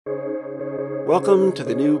Welcome to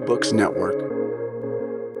the New Books Network.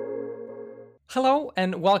 Hello,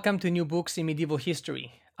 and welcome to New Books in Medieval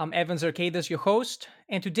History. I'm Evan Zarkadis, your host,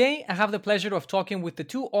 and today I have the pleasure of talking with the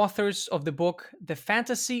two authors of the book, The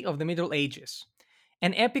Fantasy of the Middle Ages,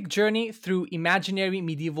 an epic journey through imaginary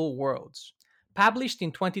medieval worlds, published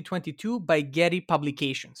in 2022 by Getty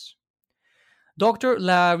Publications. Dr.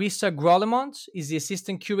 Larisa Grollemond is the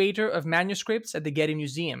assistant curator of manuscripts at the Getty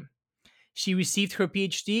Museum. She received her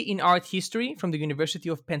PhD in art history from the University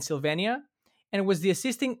of Pennsylvania and was the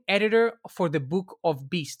assistant editor for the Book of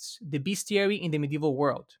Beasts, the bestiary in the medieval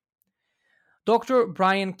world. Dr.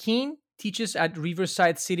 Bryan Keene teaches at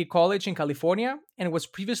Riverside City College in California and was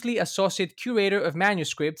previously associate curator of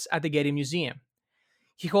manuscripts at the Getty Museum.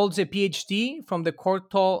 He holds a PhD from the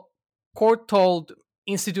Courtauld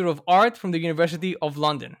Institute of Art from the University of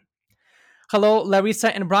London. Hello,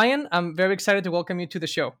 Larissa and Bryan. I'm very excited to welcome you to the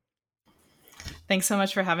show. Thanks so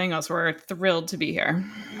much for having us. We're thrilled to be here.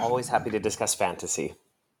 Always happy to discuss fantasy.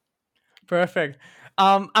 Perfect.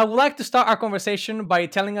 I would like to start our conversation by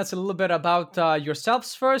telling us a little bit about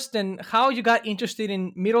yourselves first and how you got interested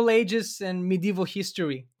in Middle Ages and medieval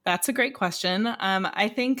history. That's a great question. I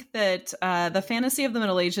think that the fantasy of the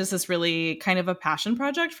Middle Ages is really kind of a passion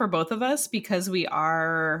project for both of us because we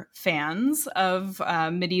are fans of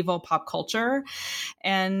medieval pop culture.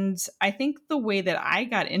 And I think the way that I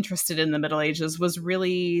got interested in the Middle Ages was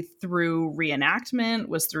really through reenactment,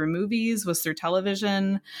 was through movies, was through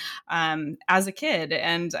television as a kid.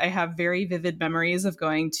 And I have very vivid memories of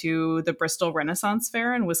going to the Bristol Renaissance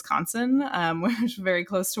Fair in Wisconsin, which is very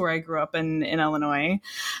close to where I grew up in Illinois.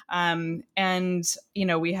 And, you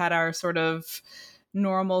know, we had our sort of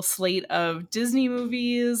normal slate of Disney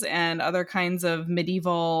movies and other kinds of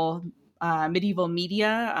medieval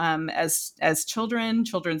media as children,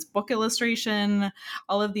 children's book illustration,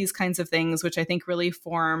 all of these kinds of things, which I think really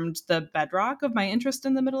formed the bedrock of my interest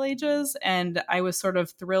in the Middle Ages. And I was sort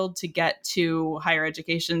of thrilled to get to higher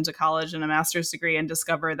education, to college and a master's degree, and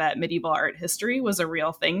discover that medieval art history was a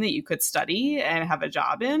real thing that you could study and have a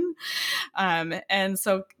job in. And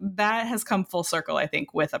so that has come full circle, I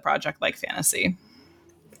think, with a project like Fantasy.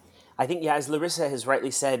 I think, yeah, as Larissa has rightly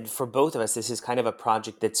said, for both of us, this is kind of a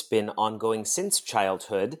project that's been ongoing since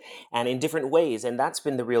childhood and in different ways. And that's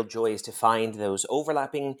been the real joy, is to find those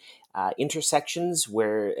overlapping intersections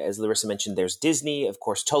where, as Larissa mentioned, there's Disney, of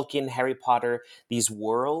course, Tolkien, Harry Potter, these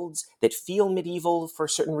worlds that feel medieval for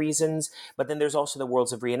certain reasons. But then there's also the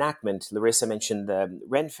worlds of reenactment. Larissa mentioned the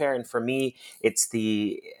Ren Fair, and for me, it's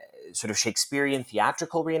the sort of Shakespearean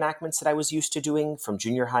theatrical reenactments that I was used to doing from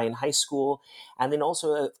junior high and high school. And then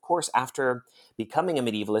also, of course, after becoming a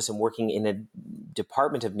medievalist and working in a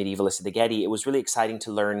department of medievalists at the Getty, it was really exciting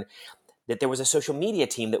to learn that there was a social media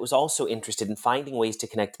team that was also interested in finding ways to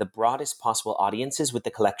connect the broadest possible audiences with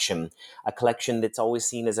the collection, a collection that's always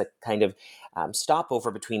seen as a kind of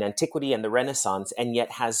stopover between antiquity and the Renaissance, and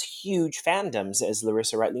yet has huge fandoms, as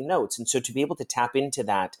Larissa rightly notes. And so to be able to tap into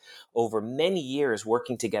that over many years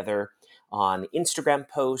working together on Instagram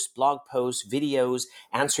posts, blog posts, videos,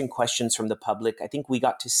 answering questions from the public, I think we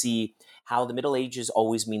got to see how the Middle Ages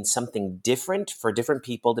always means something different for different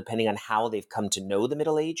people depending on how they've come to know the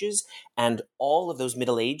Middle Ages. And all of those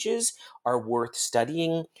Middle Ages are worth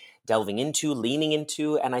studying, delving into, leaning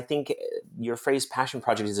into. And I think your phrase passion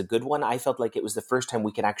project is a good one. I felt like it was the first time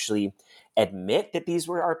we could actually admit that these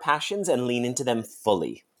were our passions and lean into them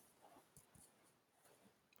fully.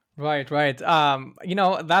 Right, right.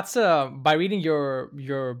 That's by reading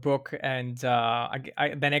your book, and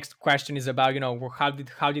the next question is about how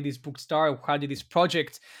did this book start? How did this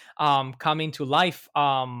project come into life?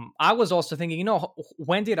 I was also thinking,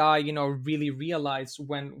 when did I really realize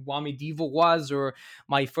what medieval was, or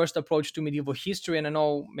my first approach to medieval history? And I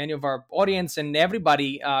know many of our audience and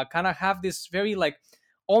everybody kind of have this very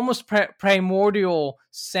almost primordial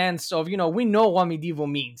sense of we know what medieval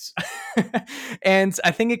means. And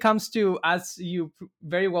I think it comes to, as you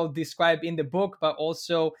very well describe in the book, but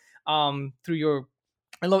also through your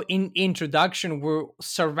introduction, we're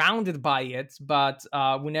surrounded by it, but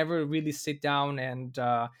we never really sit down and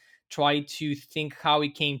try to think how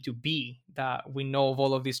it came to be, that we know of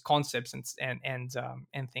all of these concepts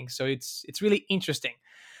and things. So it's really interesting.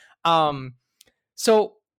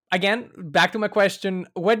 So again, back to my question: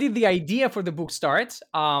 where did the idea for the book start?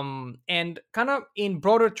 And kind of in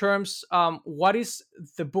broader terms, what is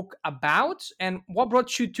the book about, and what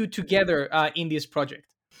brought you two together in this project?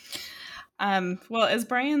 Well, as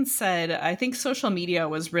Bryan said, I think social media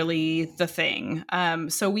was really the thing.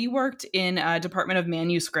 So we worked in a department of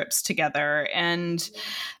manuscripts together, and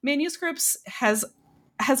manuscripts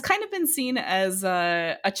has kind of been seen as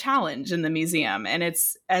a challenge in the museum, and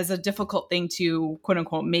it's as a difficult thing to quote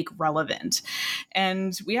unquote make relevant.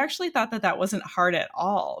 And we actually thought that that wasn't hard at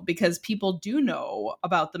all, because people do know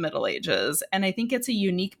about the Middle Ages. And I think it's a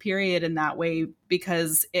unique period in that way,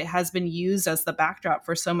 because it has been used as the backdrop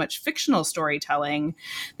for so much fictional storytelling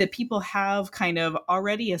that people have kind of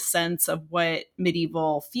already a sense of what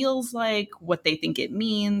medieval feels like, what they think it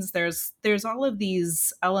means. There's all of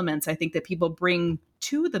these elements, I think, that people bring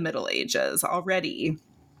to the Middle Ages already.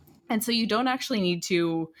 And so you don't actually need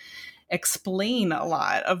to explain a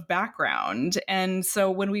lot of background. And so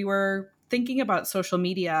when we were thinking about social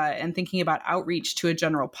media and thinking about outreach to a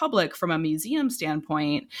general public from a museum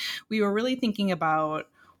standpoint, we were really thinking about,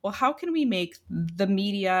 well, how can we make the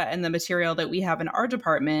media and the material that we have in our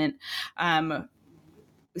department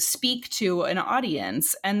speak to an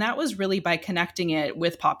audience? And that was really by connecting it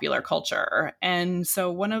with popular culture. And so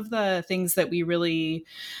one of the things that we really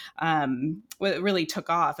took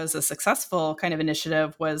off as a successful kind of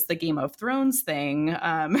initiative was the Game of Thrones thing,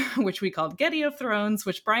 which we called Getty of Thrones,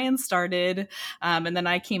 which Bryan started. And then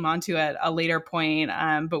I came onto at a later point,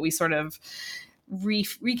 but we sort of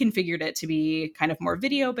reconfigured it to be kind of more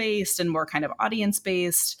video based and more kind of audience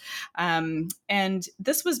based. And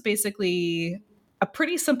this was basically a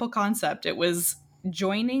pretty simple concept. It was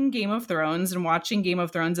joining Game of Thrones and watching Game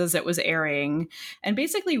of Thrones as it was airing, and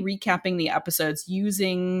basically recapping the episodes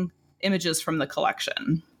using images from the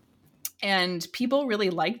collection. And people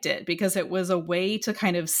really liked it because it was a way to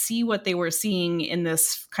kind of see what they were seeing in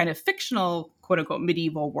this kind of fictional, quote unquote,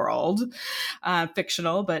 medieval world,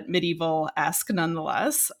 fictional, but medieval-esque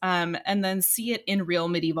nonetheless, and then see it in real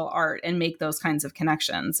medieval art and make those kinds of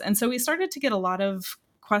connections. And so we started to get a lot of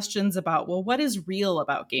questions about, well, what is real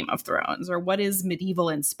about Game of Thrones, or what is medieval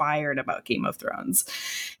inspired about Game of Thrones?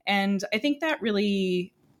 And I think that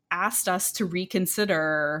really asked us to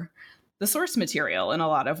reconsider the source material in a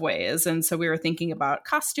lot of ways. And so we were thinking about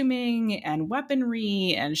costuming and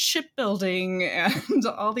weaponry and shipbuilding and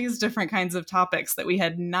all these different kinds of topics that we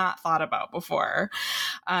had not thought about before.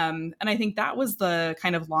 And I think that was the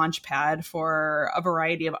kind of launch pad for a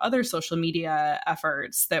variety of other social media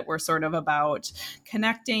efforts that were sort of about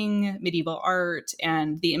connecting medieval art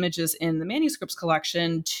and the images in the manuscripts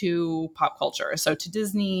collection to pop culture. So to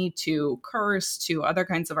Disney, to Curse, to other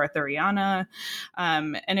kinds of Arthuriana.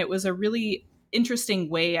 And it was a really interesting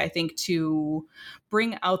way, I think, to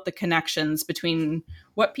bring out the connections between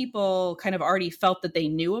what people kind of already felt that they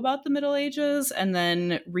knew about the Middle Ages and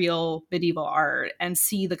then real medieval art, and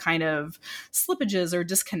see the kind of slippages or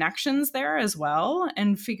disconnections there as well,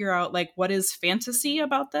 and figure out like what is fantasy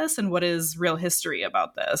about this and what is real history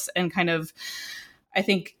about this. And kind of, I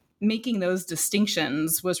think, making those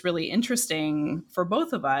distinctions was really interesting for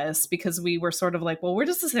both of us, because we were sort of like, well, where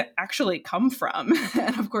does this actually come from?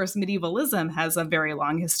 And of course, medievalism has a very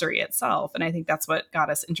long history itself. And I think that's what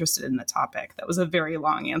got us interested in the topic. That was a very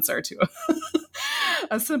long answer to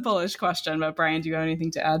a simple-ish question. But Bryan, do you have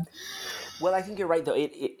anything to add? Well, I think you're right, though.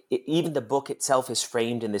 Even the book itself is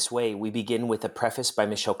framed in this way. We begin with a preface by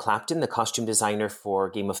Michelle Clapton, the costume designer for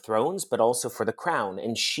Game of Thrones, but also for The Crown.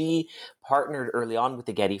 And she partnered early on with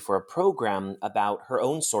the Getty for a program about her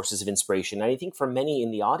own sources of inspiration. And I think for many in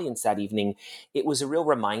the audience that evening, it was a real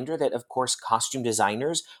reminder that, of course, costume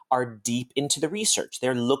designers are deep into the research.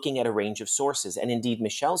 They're looking at a range of sources. And indeed,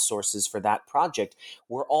 Michelle's sources for that project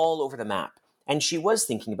were all over the map. And she was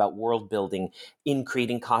thinking about world building in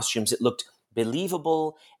creating costumes that looked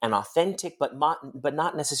believable and authentic, but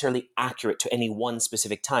not necessarily accurate to any one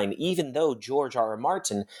specific time, even though George R.R.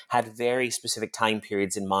 Martin had very specific time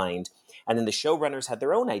periods in mind. And then the showrunners had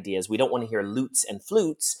their own ideas. We don't want to hear lutes and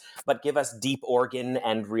flutes, but give us deep organ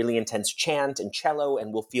and really intense chant and cello,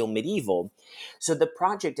 and we'll feel medieval. So the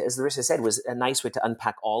project, as Larisa said, was a nice way to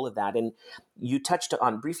unpack all of that. And you touched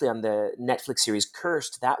on briefly on the Netflix series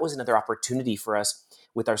Cursed. That was another opportunity for us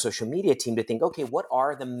with our social media team to think, okay, what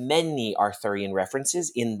are the many Arthurian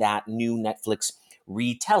references in that new Netflix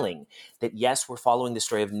retelling? That yes, we're following the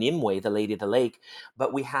story of Nimue, the Lady of the Lake,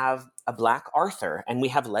 but we have a Black Arthur, and we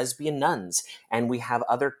have lesbian nuns, and we have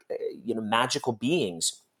other magical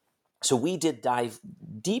beings. So we did dive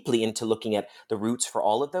deeply into looking at the roots for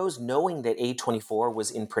all of those, knowing that A24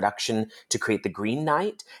 was in production to create The Green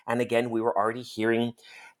Knight. And again, we were already hearing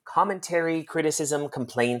commentary, criticism,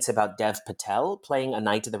 complaints about Dev Patel playing a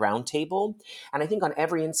Knight of the Round Table. And I think on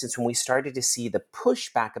every instance, when we started to see the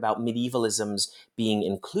pushback about medievalisms being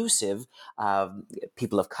inclusive of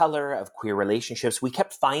people of color, of queer relationships, we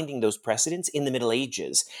kept finding those precedents in the Middle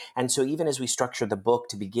Ages. And so even as we structured the book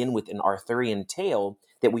to begin with an Arthurian tale,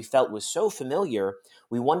 that we felt was so familiar,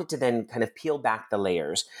 we wanted to then kind of peel back the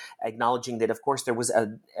layers, acknowledging that, of course, there was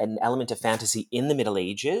an element of fantasy in the Middle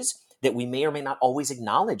Ages that we may or may not always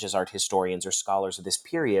acknowledge as art historians or scholars of this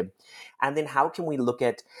period. And then how can we look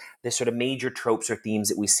at the sort of major tropes or themes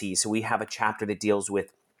that we see? So we have a chapter that deals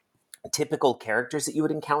with typical characters that you would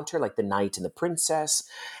encounter, like the knight and the princess.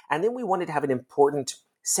 And then we wanted to have an important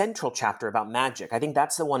central chapter about magic. I think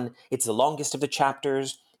that's the one, it's the longest of the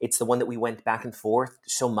chapters. It's the one that we went back and forth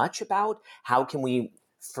so much about. How can we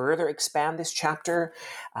further expand this chapter?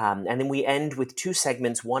 And then we end with two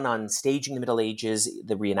segments, one on staging the Middle Ages,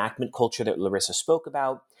 the reenactment culture that Larisa spoke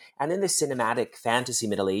about, and then the cinematic fantasy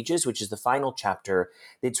Middle Ages, which is the final chapter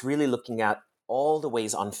that's really looking at all the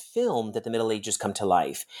ways on film that the Middle Ages come to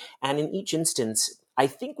life. And in each instance, I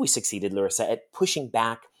think we succeeded, Larisa, at pushing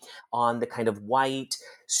back on the kind of white,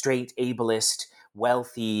 straight, ableist,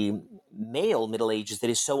 wealthy male Middle Ages that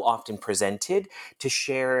is so often presented, to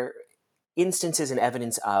share instances and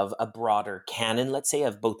evidence of a broader canon, let's say,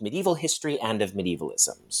 of both medieval history and of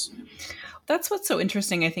medievalisms. That's what's so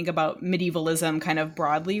interesting, I think, about medievalism kind of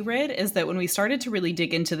broadly read, is that when we started to really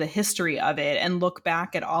dig into the history of it and look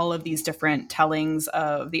back at all of these different tellings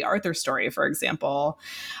of the Arthur story, for example,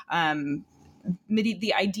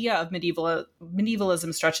 the idea of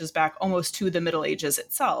medievalism stretches back almost to the Middle Ages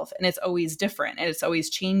itself, and it's always different, and it's always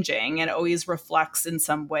changing, and it always reflects in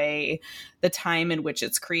some way the time in which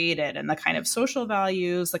it's created and the kind of social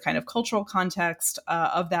values, the kind of cultural context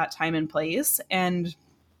of that time and place. And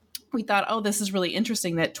we thought, oh, this is really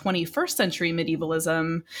interesting that 21st century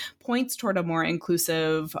medievalism points toward a more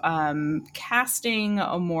inclusive casting,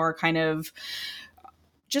 a more kind of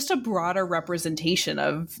just a broader representation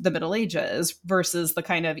of the Middle Ages versus the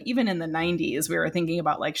kind of, even in the 90s, we were thinking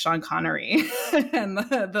about like Sean Connery and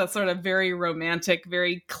the sort of very romantic,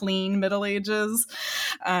 very clean Middle Ages,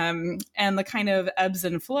 and the kind of ebbs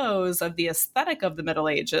and flows of the aesthetic of the Middle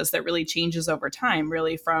Ages that really changes over time,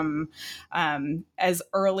 really from as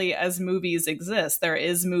early as movies exist, there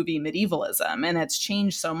is movie medievalism, and it's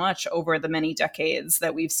changed so much over the many decades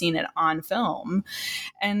that we've seen it on film.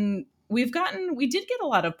 And we did get a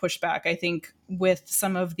lot of pushback, I think, with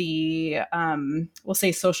some of the, we'll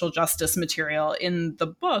say, social justice material in the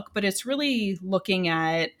book, but it's really looking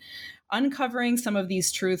at uncovering some of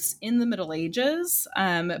these truths in the Middle Ages,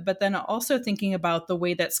 but then also thinking about the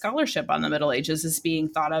way that scholarship on the Middle Ages is being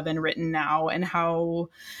thought of and written now, and how,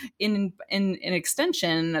 in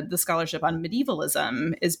extension, the scholarship on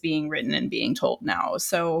medievalism is being written and being told now.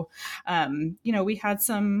 So, we had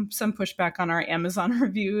some pushback on our Amazon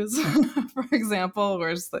reviews, for example,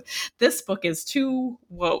 where this book is too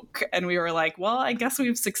woke, and we were like, well, I guess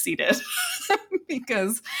we've succeeded.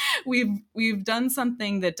 Because we've done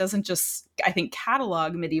something that doesn't just, I think,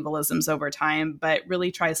 catalog medievalisms over time, but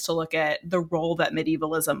really tries to look at the role that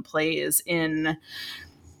medievalism plays in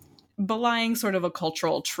belying sort of a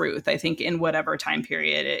cultural truth, I think, in whatever time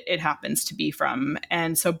period it happens to be from.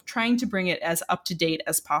 And so trying to bring it as up to date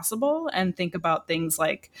as possible and think about things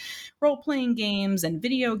like role-playing games and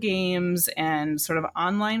video games and sort of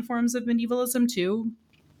online forms of medievalism too.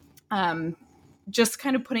 Just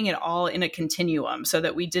kind of putting it all in a continuum so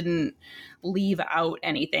that we didn't leave out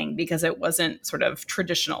anything because it wasn't sort of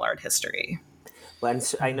traditional art history. Well,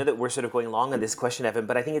 and I know that we're sort of going long on this question, Evan,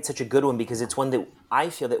 but I think it's such a good one because it's one that I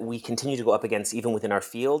feel that we continue to go up against even within our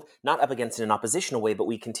field, not up against in an oppositional way, but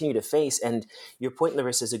we continue to face. And your point,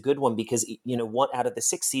 Larisa, is a good one because, one out of the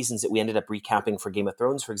 6 seasons that we ended up recapping for Game of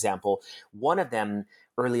Thrones, for example, one of them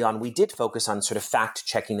early on, we did focus on sort of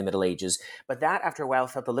fact-checking the Middle Ages, but that after a while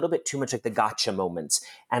felt a little bit too much like the gotcha moments.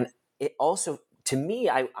 And it also, to me,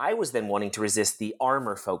 I was then wanting to resist the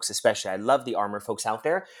armor folks, especially. I love the armor folks out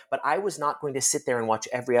there, but I was not going to sit there and watch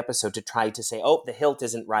every episode to try to say, oh, the hilt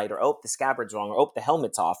isn't right, or oh, the scabbard's wrong, or oh, the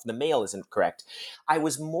helmet's off, the mail isn't correct. I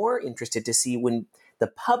was more interested to see when the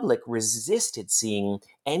public resisted seeing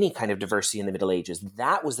any kind of diversity in the Middle Ages.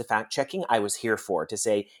 That was the fact-checking I was here for, to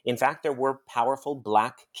say, in fact, there were powerful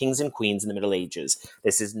Black kings and queens in the Middle Ages.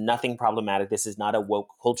 This is nothing problematic. This is not a woke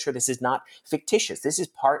culture. This is not fictitious. This is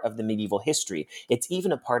part of the medieval history. It's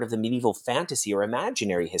even a part of the medieval fantasy or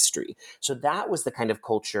imaginary history. So that was the kind of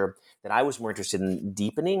culture that I was more interested in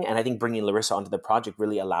deepening, and I think bringing Larisa onto the project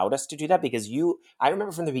really allowed us to do that, because I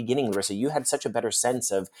remember from the beginning, Larisa, you had such a better sense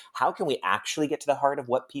of how can we actually get to the heart of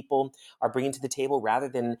what people are bringing to the table, rather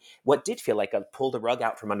than what did feel like a pull the rug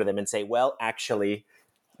out from under them and say, well, actually,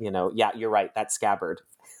 yeah, you're right, that's scabbard.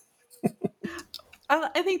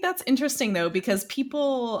 I think that's interesting, though, because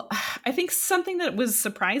I think something that was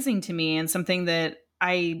surprising to me and something that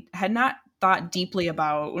I had not thought deeply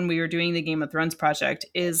about when we were doing the Game of Thrones project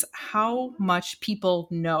is how much people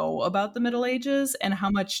know about the Middle Ages and how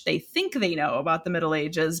much they think they know about the Middle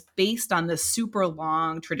Ages based on this super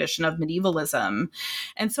long tradition of medievalism.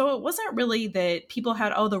 And so it wasn't really that people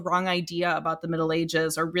had, the wrong idea about the Middle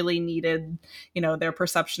Ages or really needed, their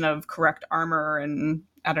perception of correct armor and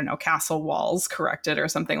castle walls corrected or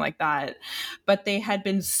something like that. But they had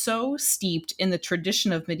been so steeped in the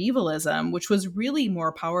tradition of medievalism, which was really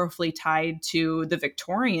more powerfully tied to the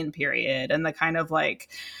Victorian period and the kind of like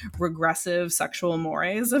regressive sexual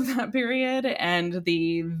mores of that period and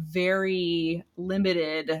the very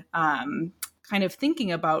limited kind of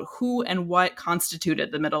thinking about who and what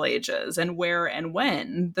constituted the Middle Ages and where and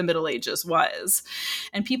when the Middle Ages was.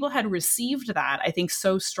 And people had received that, I think,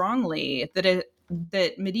 so strongly that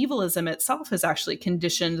medievalism itself has actually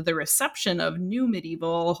conditioned the reception of new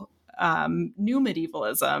medievalism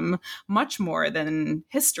much more than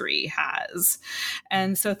history has.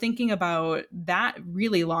 And so thinking about that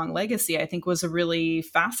really long legacy, I think, was a really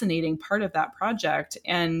fascinating part of that project.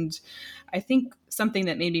 And I think something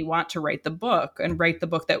that made me want to write the book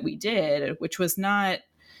that we did, which was not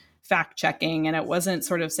fact checking. And it wasn't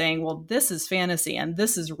sort of saying, well, this is fantasy and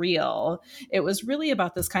this is real. It was really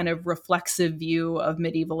about this kind of reflexive view of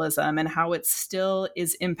medievalism and how it still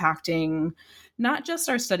is impacting not just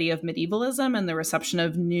our study of medievalism and the reception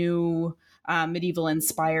of new medieval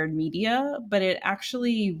inspired media, but it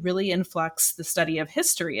actually really inflects the study of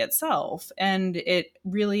history itself. And it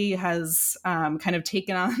really has kind of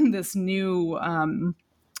taken on this new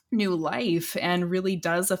life and really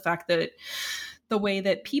does affect the way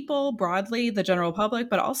that people broadly, the general public,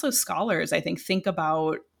 but also scholars, I think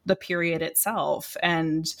about the period itself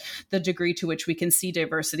and the degree to which we can see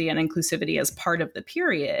diversity and inclusivity as part of the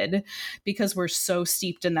period because we're so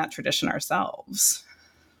steeped in that tradition ourselves.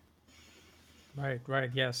 Right.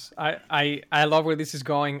 Yes. I love where this is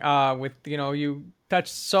going with, you touched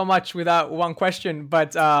so much without one question,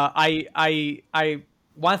 but I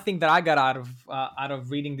one thing that I got out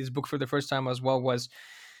of reading this book for the first time as well was,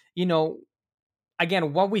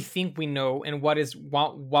 again, what we think we know and what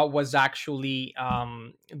was actually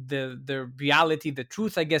the reality, the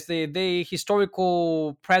truth, I guess, the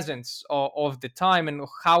historical presence of the time and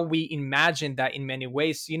how we imagine that in many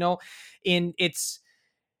ways, it's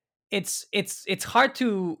hard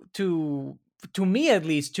to me, at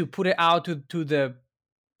least, to put it out to the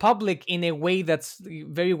public in a way that's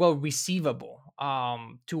very well receivable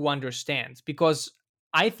to understand, because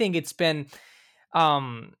I think it's been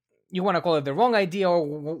you want to call it the wrong idea or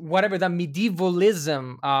whatever, the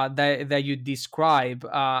medievalism that you describe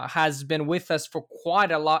has been with us for quite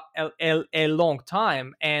a long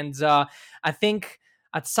time. And I think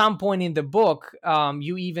at some point in the book,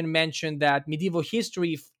 you even mentioned that medieval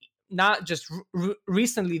history, not just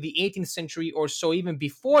recently, the 18th century or so, even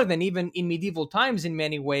before then, even in medieval times in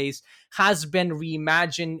many ways, has been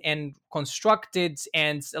reimagined and constructed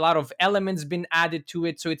and a lot of elements been added to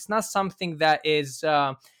it. So it's not something that is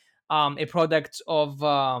a product of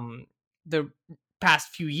the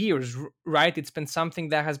past few years, right? It's been something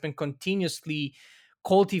that has been continuously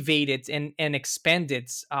cultivated and expanded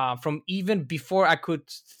from even before I could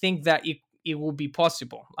think that it will be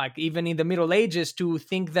possible. Like even in the Middle Ages, to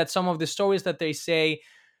think that some of the stories that they say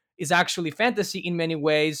is actually fantasy in many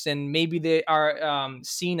ways, and maybe they are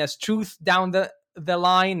seen as truth down the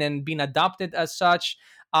line and being adopted as such,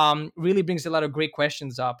 really brings a lot of great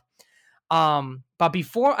questions up. But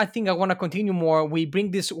before I think I want to continue more, we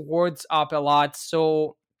bring these words up a lot.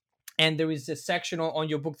 So, and there is a section on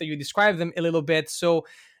your book that you describe them a little bit. So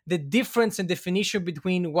the difference and definition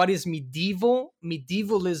between what is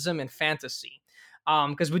medievalism and fantasy.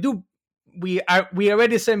 Because we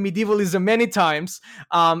already said medievalism many times,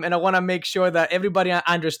 and I want to make sure that everybody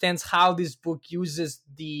understands how this book uses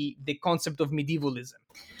the concept of medievalism.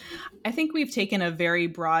 I think we've taken a very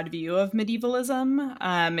broad view of medievalism,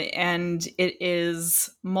 and it is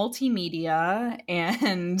multimedia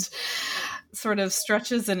and sort of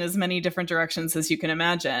stretches in as many different directions as you can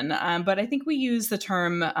imagine. But I think we use the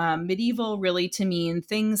term medieval really to mean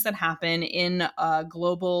things that happen in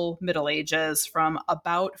global Middle Ages from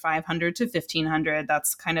about 500 to 1500.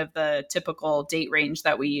 That's kind of the typical date range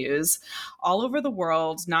that we use all over the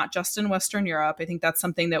world, not just in Western Europe. I think that's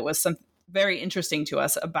something that was very interesting to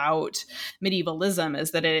us about medievalism,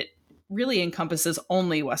 is that it really encompasses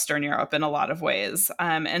only Western Europe in a lot of ways.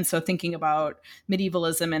 And so thinking about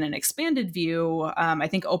medievalism in an expanded view, I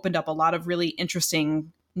think opened up a lot of really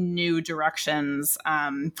interesting new directions,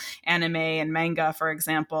 anime and manga, for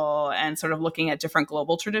example, and sort of looking at different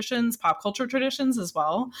global traditions, pop culture traditions as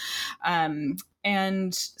well.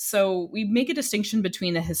 And so we make a distinction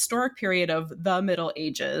between the historic period of the Middle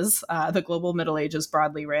Ages, the global Middle Ages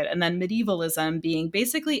broadly read, and then medievalism being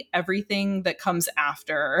basically everything that comes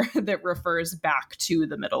after that refers back to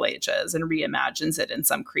the Middle Ages and reimagines it in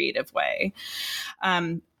some creative way.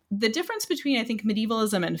 The difference between, I think,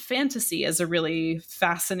 medievalism and fantasy is a really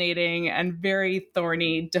fascinating and very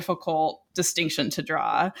thorny, difficult distinction to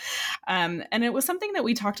draw. And it was something that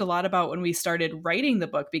we talked a lot about when we started writing the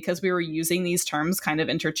book, because we were using these terms kind of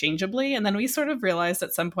interchangeably. And then we sort of realized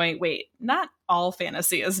at some point, wait, not all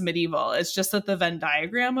fantasy is medieval. It's just that the Venn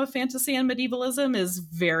diagram of fantasy and medievalism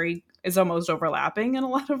is almost overlapping in a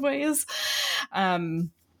lot of ways. And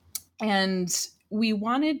we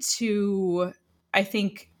wanted to, I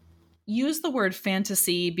think, use the word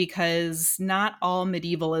fantasy because not all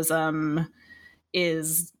medievalism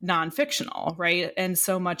is non-fictional, right? And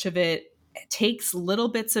so much of it takes little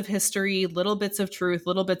bits of history, little bits of truth,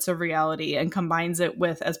 little bits of reality, and combines it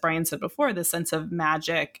with, as Bryan said before, the sense of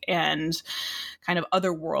magic and kind of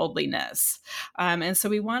otherworldliness. And so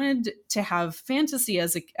we wanted to have fantasy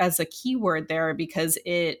as a keyword there because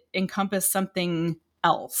it encompassed something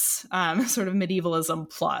else, sort of medievalism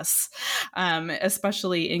plus,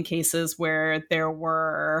 especially in cases where there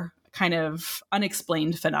were kind of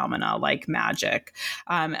unexplained phenomena like magic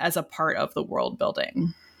as a part of the world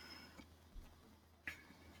building.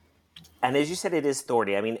 And as you said, it is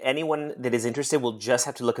thorny. I mean, anyone that is interested will just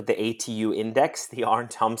have to look at the ATU index, the Arne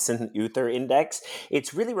Thompson Uther index.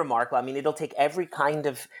 It's really remarkable. I mean, it'll take every kind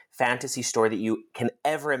of fantasy story that you can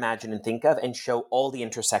ever imagine and think of and show all the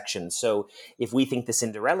intersections. So if we think the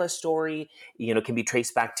Cinderella story, can be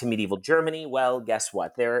traced back to medieval Germany, well, guess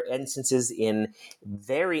what? There are instances in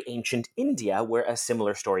very ancient India where a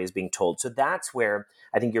similar story is being told. So that's where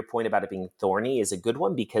I think your point about it being thorny is a good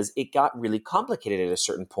one, because it got really complicated at a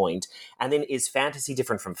certain point. And then, is fantasy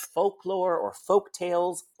different from folklore or folk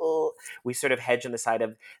tales? We sort of hedge on the side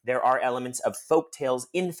of there are elements of folk tales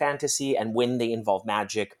in fantasy, and when they involve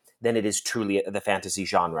magic, then it is truly the fantasy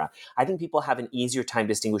genre. I think people have an easier time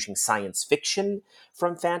distinguishing science fiction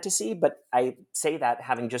from fantasy, but I say that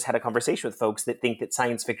having just had a conversation with folks that think that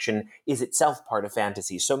science fiction is itself part of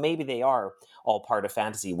fantasy. So maybe they are all part of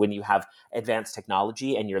fantasy. When you have advanced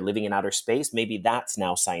technology and you're living in outer space, maybe that's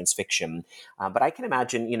now science fiction. But I can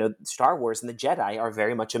imagine, Star Wars and the Jedi are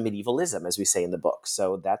very much a medievalism, as we say in the book.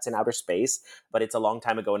 So that's in outer space, but it's a long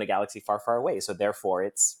time ago in a galaxy far, far away. So therefore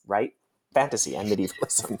it's, right, fantasy and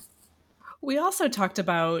medievalism. We also talked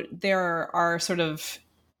about there are sort of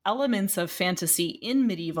elements of fantasy in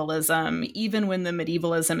medievalism, even when the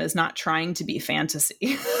medievalism is not trying to be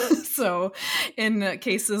fantasy. So in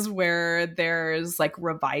cases where there's like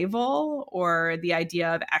revival or the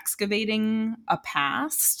idea of excavating a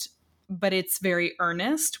past, but it's very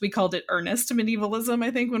earnest. We called it earnest medievalism, I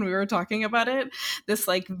think, when we were talking about it. This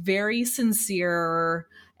like very sincere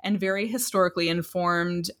and very historically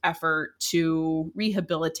informed effort to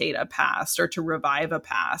rehabilitate a past or to revive a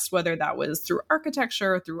past, whether that was through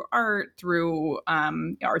architecture, through art, through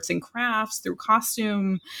arts and crafts, through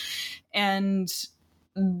costume. And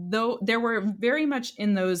though there were very much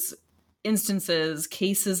in those instances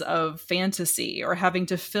cases of fantasy or having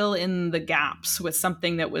to fill in the gaps with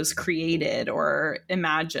something that was created or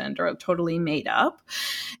imagined or totally made up.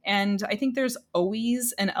 And I think there's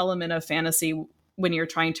always an element of fantasy when you're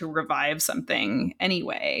trying to revive something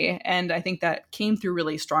anyway. And I think that came through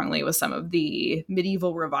really strongly with some of the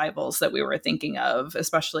medieval revivals that we were thinking of,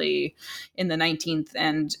 especially in the 19th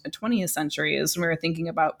and 20th centuries, when we were thinking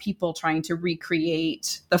about people trying to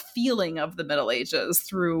recreate the feeling of the Middle Ages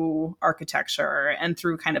through architecture and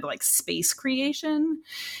through kind of like space creation.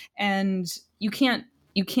 And you can't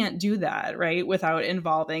do that, right, without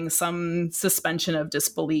involving some suspension of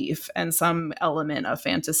disbelief and some element of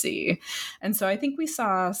fantasy. And so I think we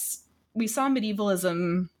saw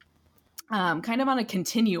medievalism kind of on a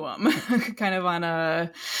continuum,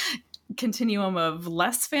 of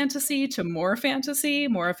less fantasy to more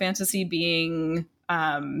fantasy being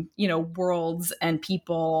worlds and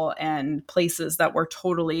people and places that were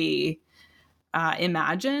totally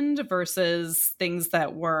imagined versus things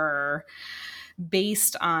that were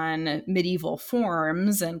based on medieval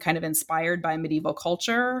forms and kind of inspired by medieval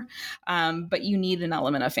culture. But you need an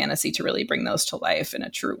element of fantasy to really bring those to life in a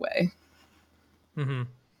true way. Mm-hmm.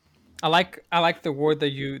 I like the word that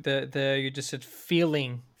you just said,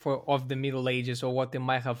 feeling of the Middle Ages or what they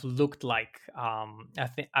might have looked like.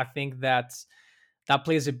 I think that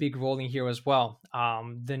plays a big role in here as well.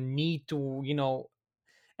 The need to,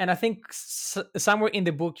 And I think somewhere in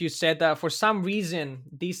the book you said that for some reason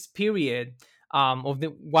this period of the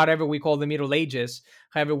whatever we call the Middle Ages,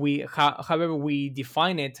 however we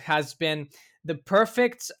define it, has been the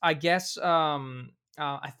perfect, I guess.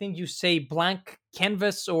 I think you say blank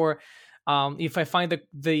canvas, or if I find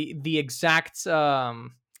the exact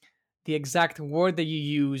the exact word that you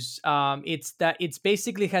use, it's that it's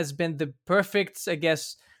basically has been the perfect, I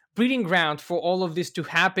guess, breeding ground for all of this to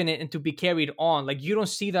happen and to be carried on. Like you don't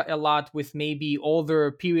see that a lot with maybe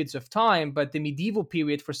older periods of time, but the medieval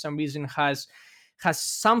period for some reason has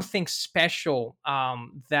something special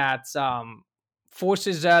that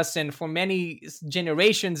forces us, and for many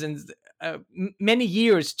generations and many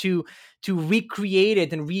years, to recreate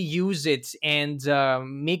it and reuse it and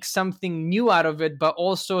make something new out of it, but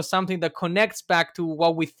also something that connects back to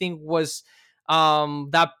what we think was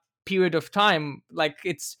that period of time. Like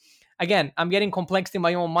it's, again, I'm getting complex in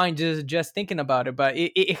my own mind just thinking about it, but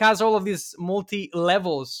it has all of these multi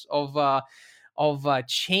levels of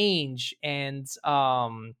change, and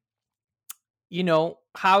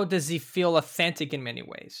how does it feel authentic in many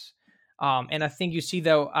ways. And I think you see,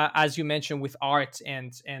 though, as you mentioned, with art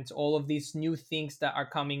and all of these new things that are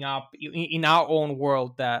coming up in our own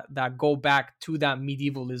world that go back to that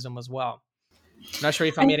medievalism as well. Not sure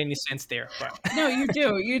if I made any sense there, but No, you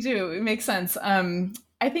do. It makes sense.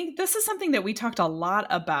 I think this is something that we talked a lot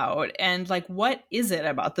about, and like, what is it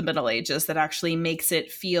about the Middle Ages that actually makes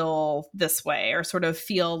it feel this way, or sort of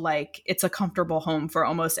feel like it's a comfortable home for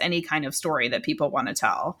almost any kind of story that people want to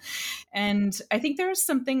tell? And I think there's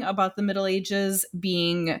something about the Middle Ages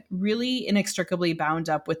being really inextricably bound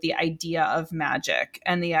up with the idea of magic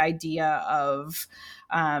and the idea of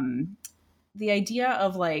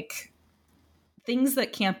like things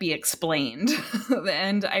that can't be explained.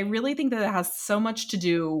 And I really think that it has so much to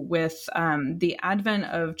do with the advent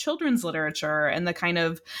of children's literature and the kind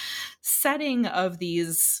of setting of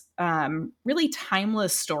these really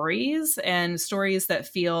timeless stories, and stories that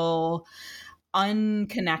feel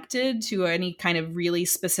unconnected to any kind of really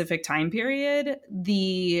specific time period.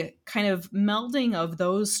 The kind of melding of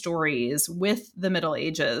those stories with the Middle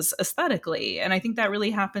Ages aesthetically. And I think that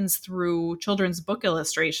really happens through children's book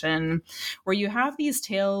illustration, where you have these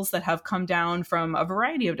tales that have come down from a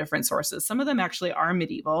variety of different sources. Some of them actually are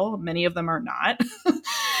medieval, many of them are not.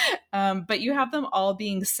 But you have them all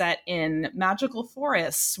being set in magical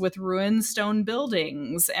forests with ruined stone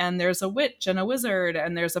buildings, and there's a witch and a wizard,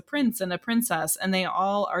 and there's a prince and a princess, and they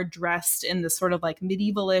all are dressed in this sort of like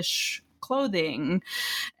medievalish clothing.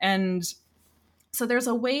 And so there's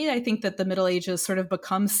a way, I think, that the Middle Ages sort of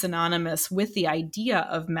becomes synonymous with the idea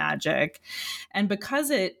of magic. And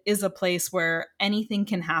because it is a place where anything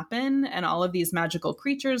can happen and all of these magical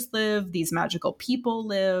creatures live, these magical people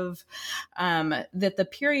live, that the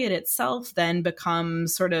period itself then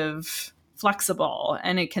becomes sort of flexible,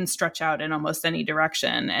 and it can stretch out in almost any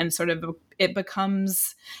direction, and sort of it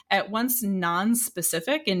becomes at once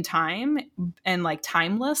non-specific in time and like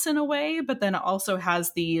timeless in a way, but then also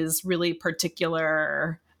has these really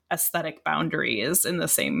particular aesthetic boundaries in the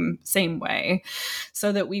same way,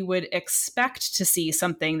 so that we would expect to see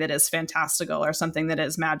something that is fantastical or something that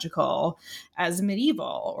is magical as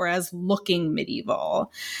medieval or as looking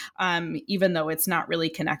medieval, even though it's not really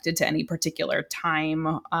connected to any particular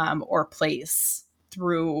time or place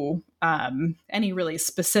through any really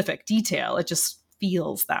specific detail. It just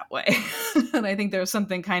feels that way. And I think there's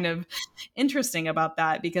something kind of interesting about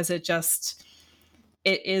that, because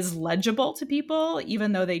it is legible to people,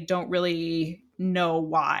 even though they don't really know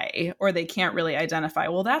why, or they can't really identify,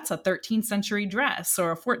 well, that's a 13th century dress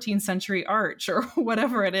or a 14th century arch or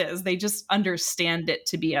whatever it is. They just understand it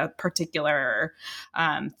to be a particular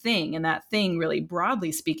thing. And that thing, really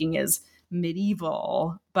broadly speaking, is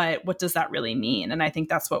medieval. But what does that really mean? And I think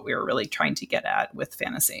that's what we were really trying to get at with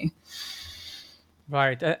fantasy.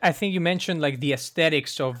 Right. I think you mentioned like the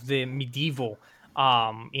aesthetics of the medieval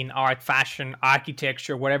in art, fashion,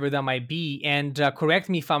 architecture, whatever that might be. And correct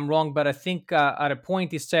me if I'm wrong, but I think at a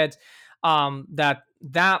point it said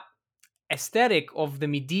that aesthetic of the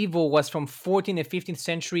medieval was from 14th and 15th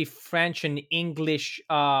century French and English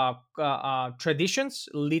traditions,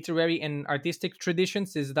 literary and artistic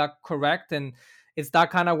traditions. Is that correct? And is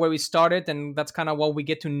that kind of where we started, and that's kind of what we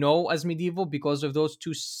get to know as medieval because of those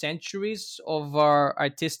 2 centuries of our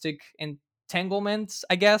artistic entanglements,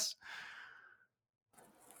 I guess?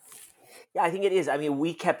 Yeah, I think it is. I mean,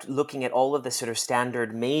 we kept looking at all of the sort of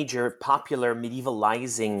standard, major, popular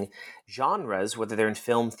medievalizing genres, whether they're in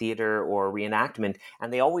film, theater, or reenactment,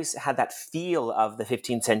 and they always had that feel of the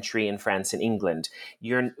 15th century in France and England.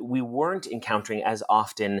 We weren't encountering as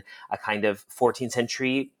often a kind of 14th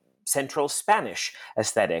century Central Spanish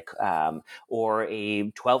aesthetic, or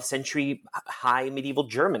a 12th century high medieval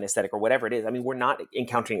German aesthetic, or whatever it is. I mean, we're not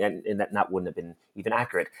encountering, and that wouldn't have been even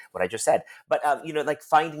accurate, what I just said. But, like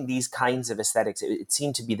finding these kinds of aesthetics, it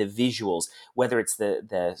seemed to be the visuals, whether it's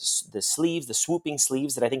the sleeves, the swooping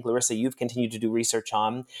sleeves that I think, Larisa, you've continued to do research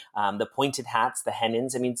on, the pointed hats, the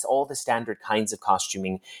hennins. I mean, it's all the standard kinds of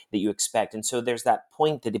costuming that you expect. And so there's that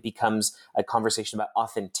point that it becomes a conversation about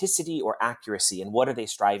authenticity or accuracy, and what are they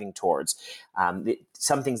striving towards.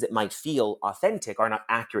 Some things that might feel authentic are not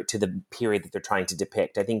accurate to the period that they're trying to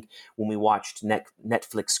depict. I think when we watched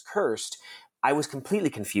Netflix Cursed, I was completely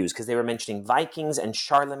confused because they were mentioning Vikings and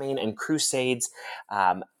Charlemagne and Crusades,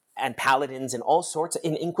 and paladins and all sorts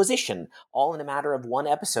in Inquisition, all in a matter of one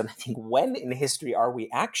episode. I think, when in history are we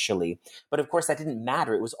actually? But of course, that didn't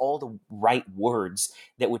matter. It was all the right words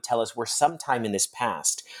that would tell us we're sometime in this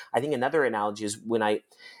past. I think another analogy is when I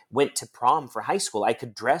went to prom for high school, I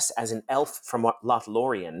could dress as an elf from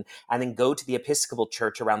Lothlorien and then go to the Episcopal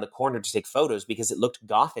Church around the corner to take photos because it looked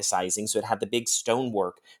Gothicizing, so it had the big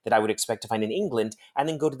stonework that I would expect to find in England, and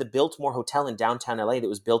then go to the Biltmore Hotel in downtown LA that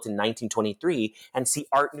was built in 1923 and see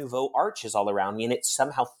Art Nouveau arches all around me, and it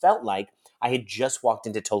somehow felt like I had just walked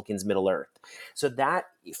into Tolkien's Middle-earth. So that,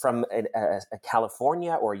 from a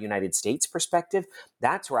California or a United States perspective,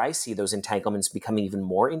 that's where I see those entanglements becoming even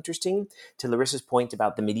more interesting. To Larissa's point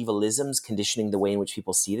about the medievalisms conditioning the way in which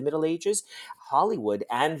people see the Middle Ages, Hollywood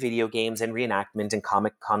and video games and reenactment and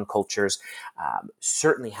Comic-Con cultures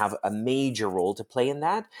certainly have a major role to play in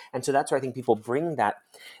that. And so that's where I think people bring that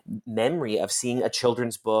memory of seeing a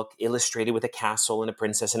children's book illustrated with a castle and a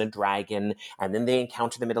princess and a dragon, and then they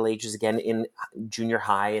encounter the Middle Ages again in junior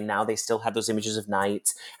high, and now they still have those images of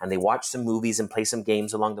knights, and they watch some movies and play some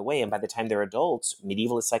games along the way, and by the time they're adults,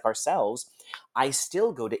 medievalists like ourselves, I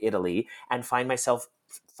still go to Italy and find myself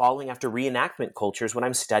following after reenactment cultures when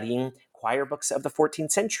I'm studying choir books of the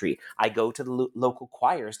 14th century. I go to the local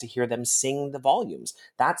choirs to hear them sing the volumes.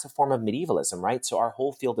 That's a form of medievalism, right? So our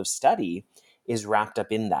whole field of study is wrapped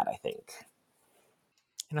up in that, I think.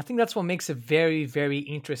 And I think that's what makes it very, very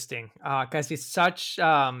interesting, because it's such,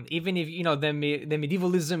 even if, the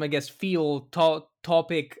medievalism, I guess, field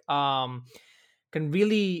topic can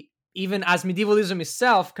really, even as medievalism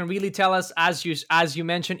itself, can really tell us, as you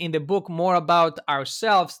mentioned in the book, more about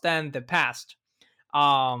ourselves than the past.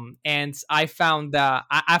 And I found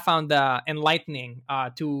enlightening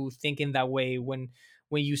to think in that way. When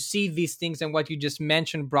you see these things and what you just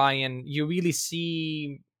mentioned, Bryan, you really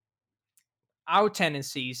see our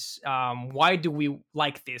tendencies. Why do we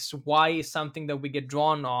like this? Why is something that we get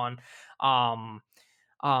drawn on?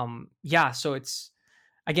 So it's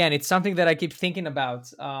something that I keep thinking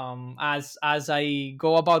about as I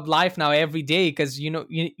go about life now every day, because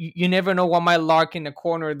you never know what might lark in a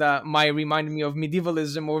corner that might remind me of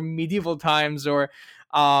medievalism or medieval times, or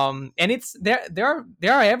and it's there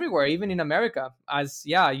are everywhere, even in America. As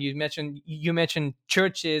you mentioned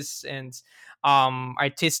churches and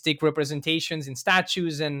artistic representations in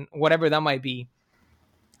statues and whatever that might be.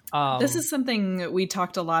 This is something we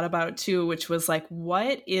talked a lot about too, which was like,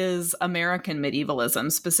 what is American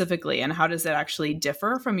medievalism specifically, and how does it actually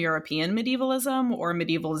differ from European medievalism or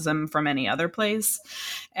medievalism from any other place?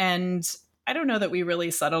 And I don't know that we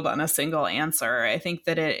really settled on a single answer. I think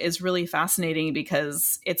that it is really fascinating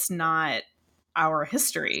because it's not our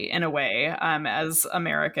history in a way, as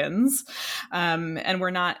Americans. And we're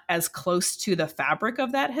not as close to the fabric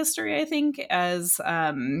of that history, I think, as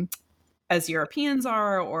Europeans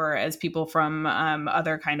are, or as people from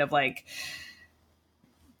other kind of like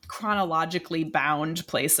chronologically bound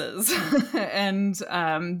places. And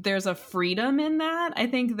there's a freedom in that. I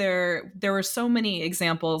think there were so many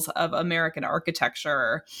examples of American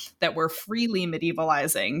architecture that were freely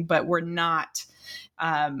medievalizing, but were not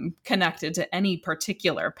connected to any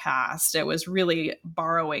particular past. It was really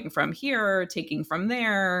borrowing from here, taking from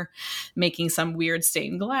there, making some weird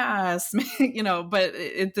stained glass, but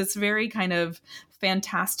it's this very kind of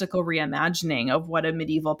fantastical reimagining of what a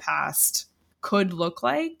medieval past could look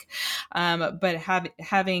like, but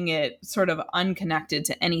having it sort of unconnected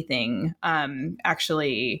to anything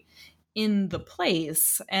actually in the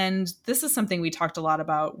place. And this is something we talked a lot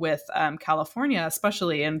about with California,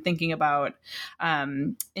 especially in thinking about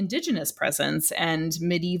indigenous presence and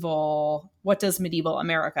what does medieval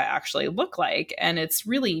America actually look like? And it's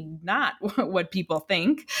really not what people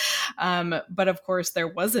think. But of course, there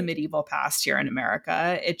was a medieval past here in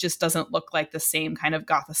America. It just doesn't look like the same kind of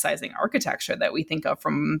Gothicizing architecture that we think of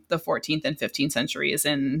from the 14th and 15th centuries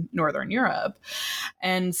in Northern Europe.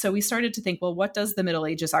 And so we started to think, well, what does the Middle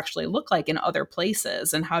Ages actually look like in other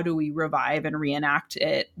places? And how do we revive and reenact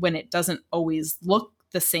it when it doesn't always look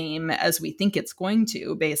the same as we think it's going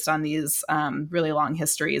to, based on these really long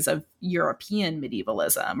histories of European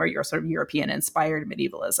medievalism, or your sort of European inspired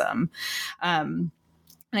medievalism.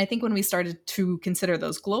 And I think when we started to consider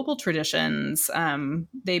those global traditions,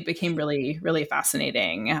 they became really, really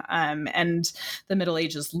fascinating. And the Middle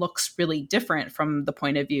Ages looks really different from the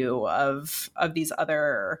point of view of these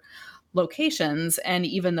other locations. And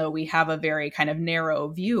even though we have a very kind of narrow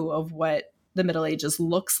view of what the Middle Ages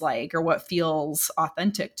looks like, or what feels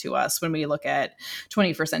authentic to us when we look at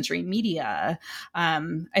 21st century media,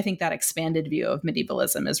 I think that expanded view of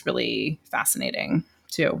medievalism is really fascinating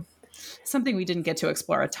too. Something we didn't get to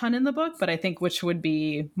explore a ton in the book, but I think which would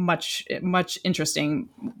be much interesting,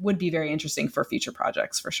 would be very interesting for future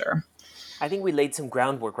projects for sure. I think we laid some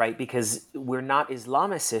groundwork, right? Because we're not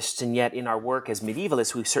Islamicists, and yet in our work as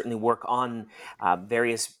medievalists, we certainly work on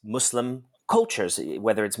various Muslim cultures,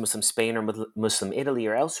 whether it's Muslim Spain or Muslim Italy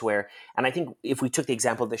or elsewhere. And I think if we took the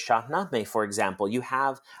example of the Shahnameh, for example, you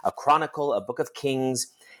have a chronicle, a book of kings,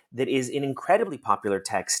 that is an incredibly popular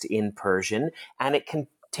text in Persian, and it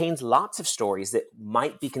contains lots of stories that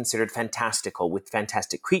might be considered fantastical, with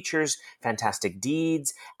fantastic creatures, fantastic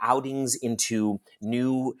deeds, outings into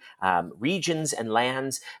new regions and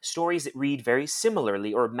lands, stories that read very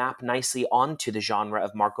similarly or map nicely onto the genre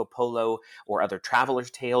of Marco Polo or other traveler's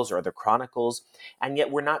tales or other chronicles. And yet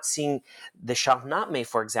we're not seeing the Shahnameh,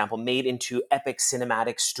 for example, made into epic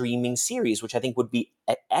cinematic streaming series, which I think would be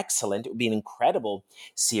excellent. It would be an incredible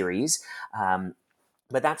series.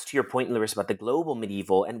 But that's to your point, Larisa, about the global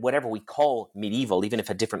medieval and whatever we call medieval, even if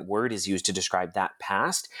a different word is used to describe that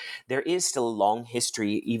past, there is still a long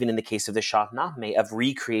history, even in the case of the Shahnameh, of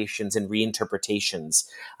recreations and reinterpretations.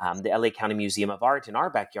 The LA County Museum of Art in our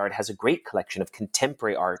backyard has a great collection of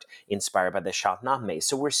contemporary art inspired by the Shahnameh.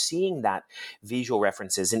 So we're seeing that visual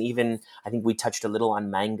references. And even, I think we touched a little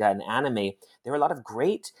on manga and anime. There are a lot of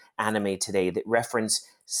great anime today that reference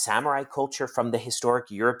samurai culture from the historic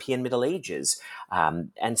European Middle Ages,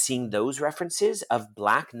 and seeing those references of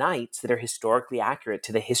black knights that are historically accurate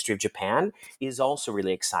to the history of Japan is also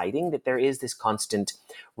really exciting, that there is this constant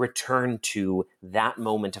return to that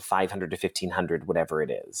moment of 500 to 1500, whatever it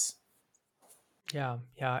is. Yeah,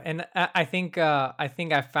 and I think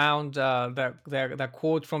I found the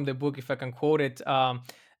quote from the book, if I can quote it,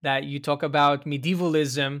 that you talk about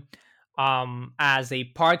medievalism as a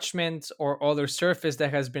parchment or other surface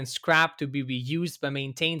that has been scrapped to be reused but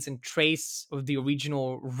maintains a trace of the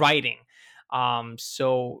original writing.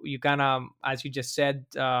 So you kind of, as you just said,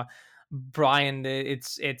 Bryan,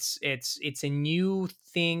 it's a new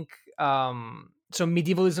thing. So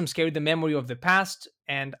medievalism carry the memory of the past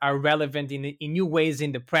and are relevant in new ways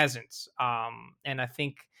in the present. And I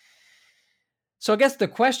think so. I guess the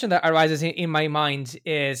question that arises in my mind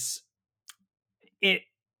is, it.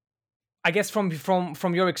 I guess from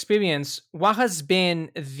your experience, what has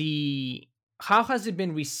been how has it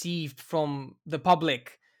been received from the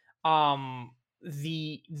public? The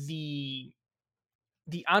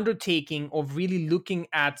undertaking of really looking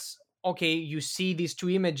at, okay, you see these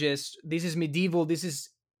two images, this is medieval, this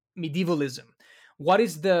is medievalism. What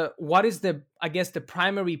is the I guess the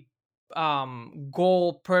primary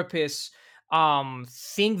goal, purpose,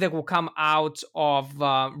 thing that will come out of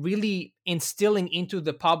really instilling into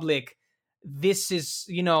the public, this is,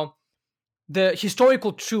 the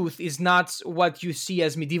historical truth is not what you see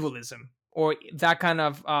as medievalism, or that kind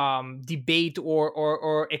of debate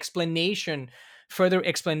or explanation, further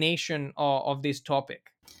explanation of this topic?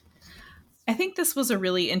 I think this was a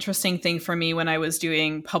really interesting thing for me when I was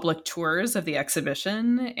doing public tours of the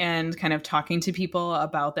exhibition and kind of talking to people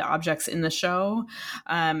about the objects in the show,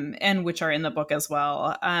 and which are in the book as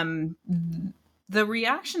well. The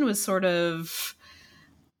reaction was sort of,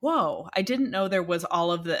 whoa, I didn't know there was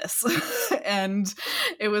all of this. And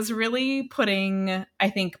it was really putting, I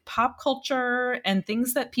think, pop culture and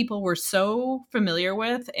things that people were so familiar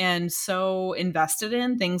with and so invested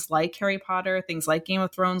in, things like Harry Potter, things like Game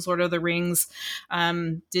of Thrones, Lord of the Rings,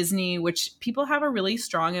 Disney, which people have a really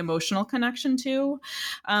strong emotional connection to,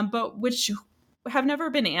 but which have never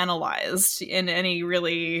been analyzed in any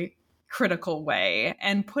really critical way,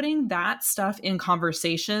 and putting that stuff in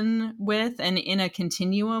conversation with and in a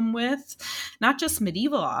continuum with not just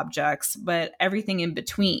medieval objects, but everything in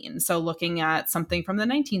between. So looking at something from the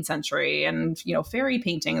 19th century and, fairy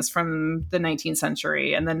paintings from the 19th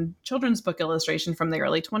century, and then children's book illustration from the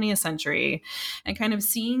early 20th century, and kind of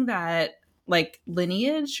seeing that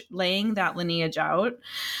lineage, laying that lineage out,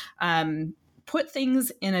 put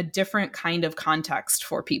things in a different kind of context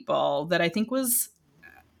for people that I think was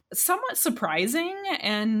somewhat surprising.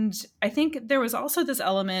 And I think there was also this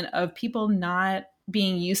element of people not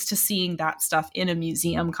being used to seeing that stuff in a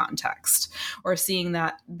museum context, or seeing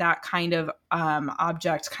that kind of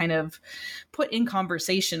object kind of put in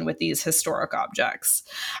conversation with these historic objects.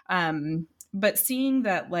 But seeing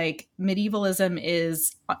that like medievalism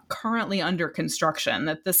is currently under construction,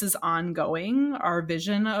 that this is ongoing, our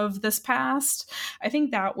vision of this past, I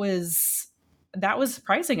think that was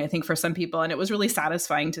surprising, I think, for some people. And it was really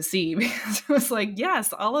satisfying to see, because it was like,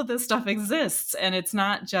 yes, all of this stuff exists. And it's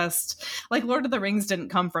not just like Lord of the Rings didn't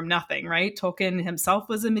come from nothing, right? Tolkien himself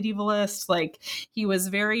was a medievalist. Like, he was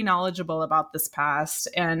very knowledgeable about this past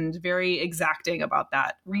and very exacting about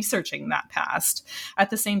that, researching that past. At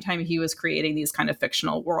the same time, he was creating these kind of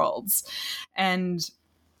fictional worlds. And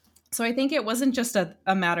so I think it wasn't just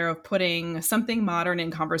a matter of putting something modern in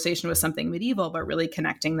conversation with something medieval, but really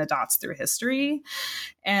connecting the dots through history.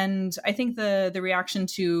 And I think the reaction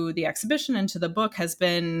to the exhibition and to the book has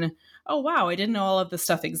been, oh, wow, I didn't know all of this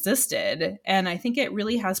stuff existed. And I think it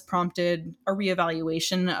really has prompted a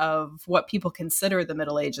reevaluation of what people consider the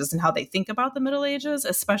Middle Ages and how they think about the Middle Ages,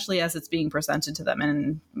 especially as it's being presented to them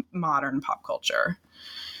in modern pop culture.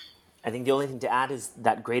 I think the only thing to add is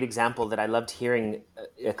that great example that I loved hearing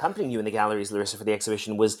accompanying you in the galleries, Larisa, for the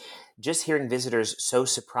exhibition, was just hearing visitors so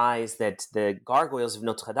surprised that the gargoyles of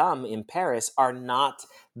Notre Dame in Paris are not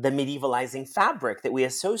the medievalizing fabric that we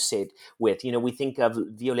associate with. You know, we think of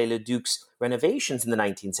Viollet-le-Duc's renovations in the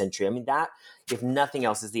 19th century. I mean, that, if nothing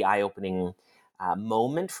else, is the eye-opening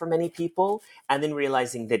moment for many people. And then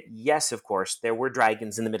realizing that, yes, of course, there were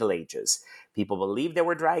dragons in the Middle Ages. People believed there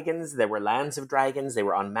were dragons, there were lands of dragons, they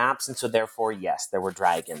were on maps, and so therefore, yes, there were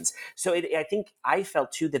dragons. So I think I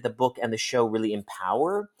felt too that the book and the show really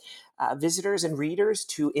empower visitors and readers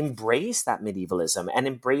to embrace that medievalism and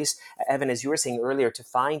embrace, Evan, as you were saying earlier, to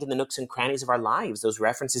find in the nooks and crannies of our lives those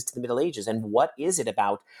references to the Middle Ages. And what is it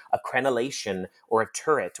about a crenellation or a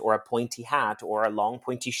turret or a pointy hat or a long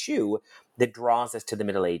pointy shoe that draws us to the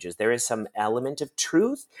Middle Ages? There is some element of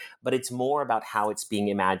truth, but it's more about how it's being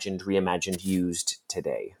imagined, reimagined, used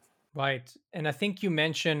today. Right. And I think you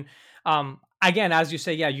mentioned, again, as you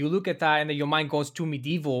say, yeah, you look at that and then your mind goes to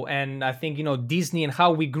medieval. And I think, Disney and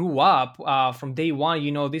how we grew up from day one,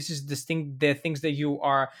 this is the things that you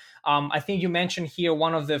are, I think you mentioned here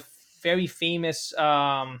one of the very famous,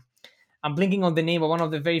 I'm blinking on the name, but one of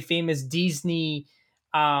the very famous Disney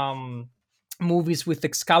movies with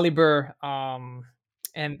Excalibur and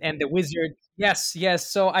the wizard.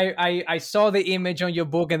 Yes. So I saw the image on your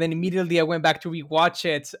book, and then immediately I went back to rewatch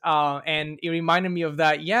it, and it reminded me of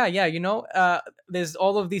that. Yeah. There's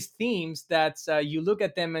all of these themes that you look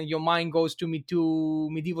at them and your mind goes to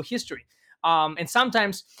medieval history, and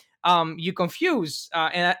sometimes you confuse,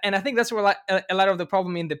 and I think that's where a lot of the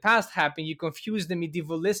problem in the past happened. You confuse the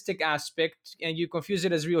medievalistic aspect and you confuse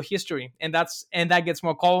it as real history, and that gets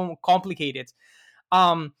more complicated.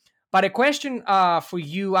 But a question for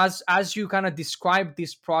you, as you kind of describe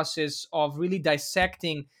this process of really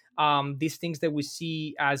dissecting these things that we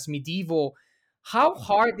see as medieval, how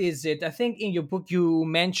hard is it? I think in your book you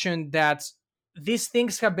mentioned that these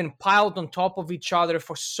things have been piled on top of each other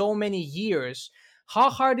for so many years. How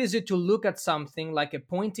hard is it to look at something like a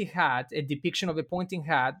pointy hat, a depiction of a pointing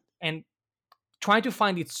hat, and try to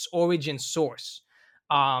find its origin source?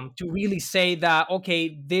 To really say that,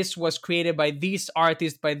 okay, this was created by this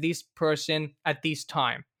artist, by this person at this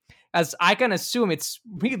time. As I can assume, it's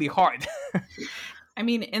really hard. I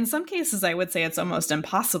mean, in some cases, I would say it's almost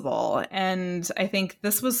impossible. And I think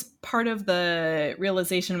this was part of the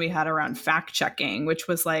realization we had around fact checking, which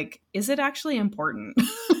was like, is it actually important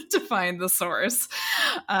to find the source?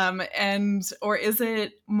 Or is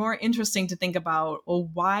it more interesting to think about, well,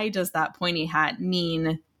 why does that pointy hat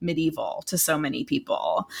mean medieval to so many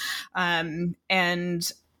people? And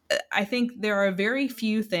I think there are very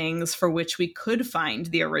few things for which we could find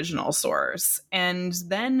the original source, and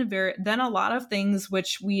then a lot of things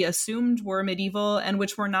which we assumed were medieval and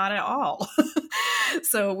which were not at all.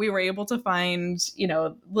 So we were able to find,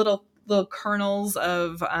 little kernels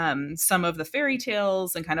of some of the fairy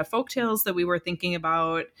tales and kind of folk tales that we were thinking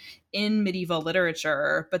about in medieval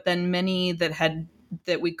literature, but then many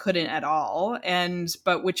that we couldn't at all,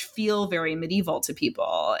 but which feel very medieval to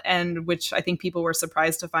people, and which I think people were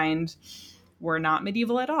surprised to find were not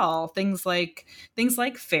medieval at all. Things like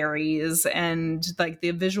fairies and like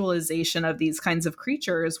the visualization of these kinds of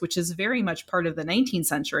creatures, which is very much part of the 19th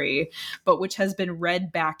century, but which has been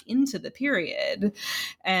read back into the period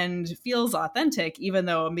and feels authentic, even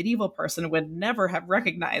though a medieval person would never have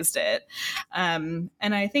recognized it. And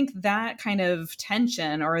I think that kind of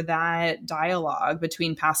tension or that dialogue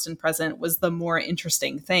between past and present was the more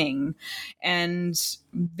interesting thing. And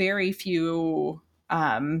very few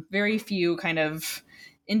very few kind of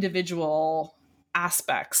individual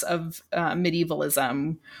aspects of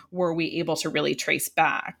medievalism were we able to really trace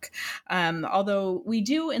back. Although we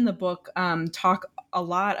do in the book talk a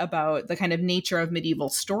lot about the kind of nature of medieval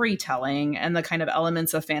storytelling and the kind of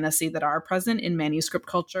elements of fantasy that are present in manuscript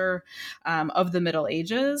culture of the Middle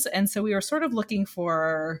Ages. And so we were sort of looking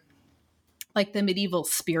for like the medieval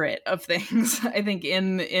spirit of things, I think,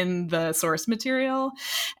 in the source material.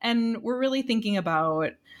 And we're really thinking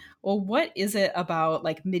about, well, what is it about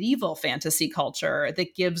like medieval fantasy culture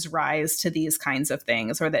that gives rise to these kinds of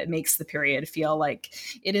things, or that makes the period feel like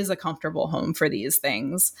it is a comfortable home for these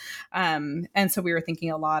things? And so we were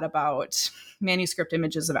thinking a lot about manuscript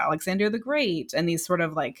images of Alexander the Great and these sort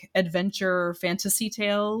of like adventure fantasy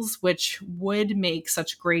tales, which would make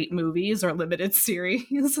such great movies or limited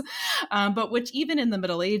series, but which even in the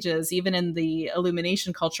Middle Ages, even in the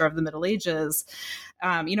illumination culture of the Middle Ages,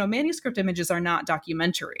 manuscript images are not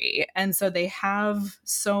documentary. And so they have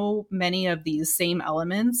so many of these same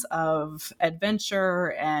elements of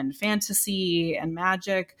adventure and fantasy and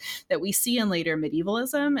magic that we see in later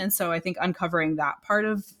medievalism. And so I think uncovering that part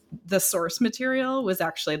of the source material was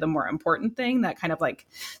actually the more important thing, that kind of like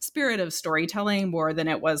spirit of storytelling, more than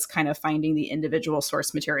it was kind of finding the individual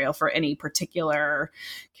source material for any particular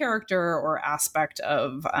character or aspect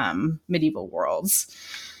of medieval worlds.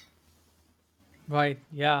 Right.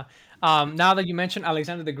 Yeah. Now that you mentioned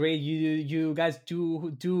Alexander the Great, you guys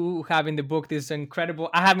do have in the book this incredible.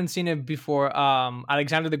 I haven't seen it before.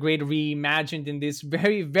 Alexander the Great reimagined in this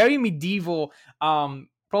very very medieval,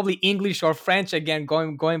 probably English or French again,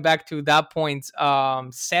 going back to that point,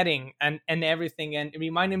 setting and everything, and it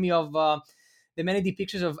reminded me of the many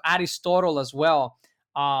depictions of Aristotle as well.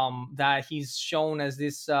 That he's shown as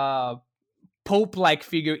this Pope-like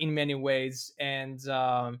figure in many ways, and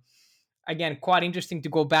again, quite interesting to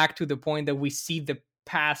go back to the point that we see the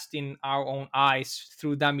past in our own eyes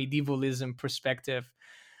through that medievalism perspective.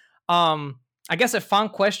 I guess a fun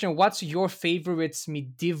question: what's your favorite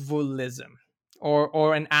medievalism,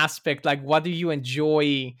 or an aspect? Like, what do you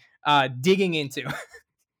enjoy digging into?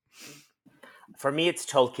 For me, it's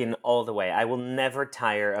Tolkien all the way. I will never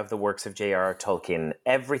tire of the works of J.R.R. Tolkien.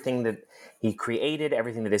 Everything that he created,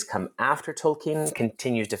 everything that has come after Tolkien,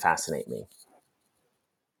 continues to fascinate me.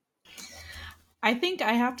 I think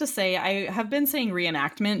I have to say, I have been saying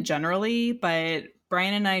reenactment generally, but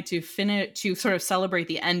Bryan and I, to sort of celebrate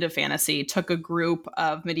the end of fantasy, took a group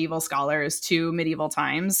of medieval scholars to medieval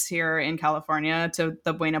times here in California, to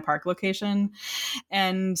the Buena Park location.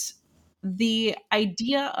 And the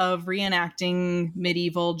idea of reenacting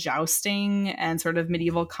medieval jousting and sort of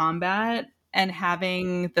medieval combat, and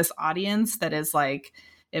having this audience that is like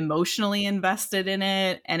emotionally invested in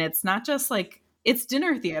it, and it's not just like it's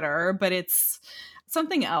dinner theater, but it's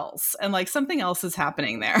something else, and like something else is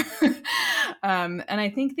happening there. And I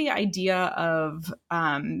think the idea of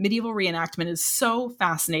medieval reenactment is so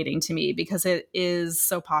fascinating to me because it is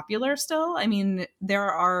so popular still. I mean,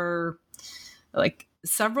 there are like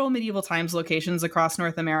several medieval times locations across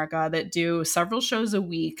North America that do several shows a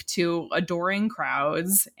week to adoring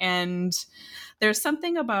crowds. And there's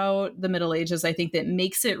something about the Middle Ages, I think, that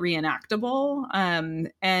makes it reenactable.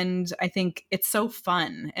 And I think it's so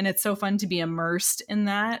fun. And it's so fun to be immersed in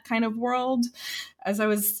that kind of world. As I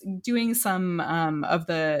was doing some of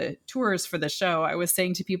the tours for the show, I was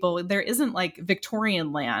saying to people, there isn't like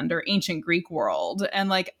Victorian land or ancient Greek world. And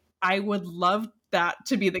like, I would love that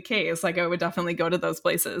to be the case. Like, I would definitely go to those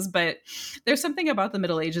places, but there's something about the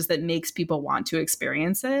Middle Ages that makes people want to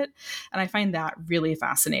experience it. And I find that really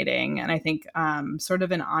fascinating. And I think sort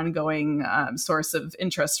of an ongoing source of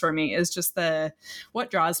interest for me is just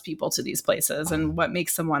what draws people to these places and what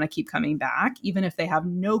makes them want to keep coming back, even if they have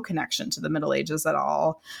no connection to the Middle Ages at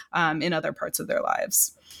all in other parts of their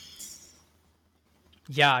lives.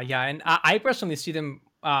 Yeah. And I personally see them,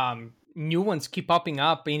 new ones keep popping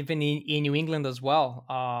up even in New England as well.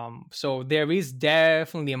 So there is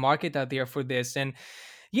definitely a market out there for this. And,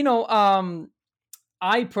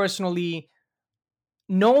 I personally,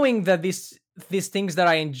 knowing that these things that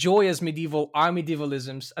I enjoy as medieval are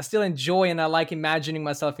medievalisms, I still enjoy and I like imagining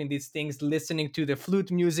myself in these things, listening to the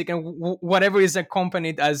flute music and whatever is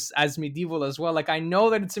accompanied as medieval as well. Like, I know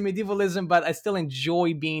that it's a medievalism, but I still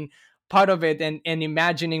enjoy being part of it and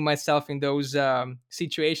imagining myself in those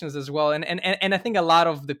situations as well. And I think a lot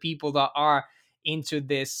of the people that are into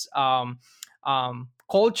this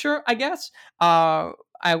culture, I guess,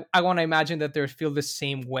 I want to imagine that they feel the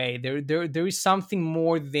same way. There is something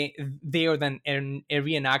more there than a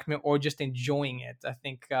reenactment or just enjoying it. I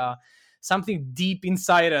think something deep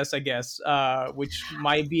inside us, I guess, which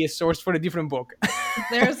might be a source for a different book.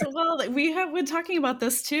 We've been talking about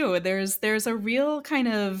this too. There's a real kind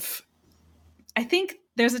of, I think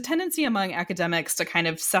there's a tendency among academics to kind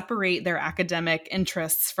of separate their academic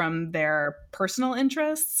interests from their personal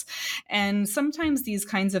interests. And sometimes these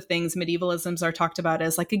kinds of things, medievalisms, are talked about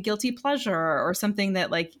as like a guilty pleasure or something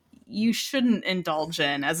that like you shouldn't indulge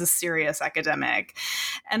in as a serious academic.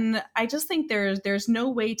 And I just think there's no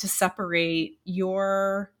way to separate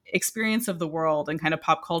your experience of the world and kind of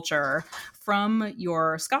pop culture from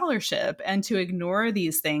your scholarship. And to ignore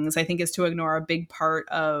these things, I think, is to ignore a big part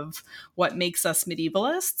of what makes us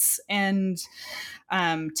medievalists. And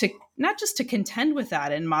to not just to contend with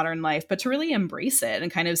that in modern life, but to really embrace it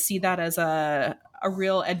and kind of see that as a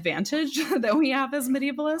real advantage that we have as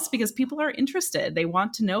medievalists, because people are interested. They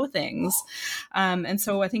want to know things. And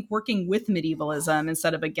so I think working with medievalism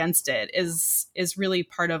instead of against it is really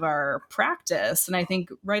part of our practice. And I think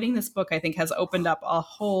writing this book, I think, has opened up a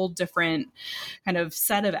whole different kind of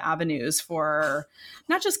set of avenues for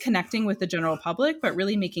not just connecting with the general public, but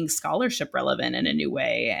really making scholarship relevant in a new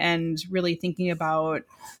way and really thinking about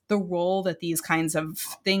the role that these kinds of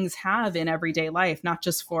things have in everyday life, not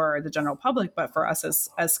just for the general public, but for us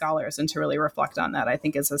as scholars, and to really reflect on that, I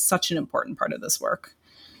think, is such an important part of this work.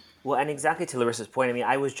 Well, and exactly to Larissa's point, I mean,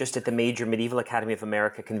 I was just at the major Medieval Academy of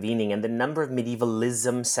America convening, and the number of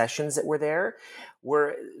medievalism sessions that were there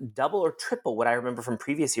were double or triple what I remember from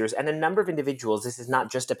previous years. And a number of individuals, this is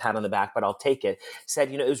not just a pat on the back, but I'll take it,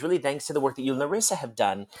 said, it was really thanks to the work that you and Larisa have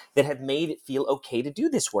done that have made it feel okay to do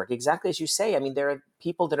this work. Exactly as you say. I mean, there are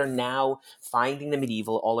people that are now finding the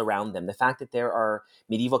medieval all around them. The fact that there are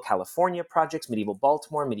medieval California projects, medieval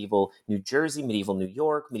Baltimore, medieval New Jersey, medieval New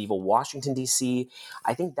York, medieval Washington, D.C.,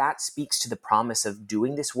 I think that speaks to the promise of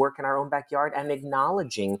doing this work in our own backyard and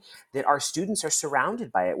acknowledging that our students are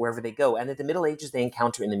surrounded by it wherever they go, and that the Middle Ages they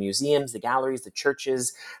encounter in the museums, the galleries, the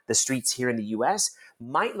churches, the streets here in the US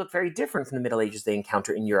might look very different from the Middle Ages they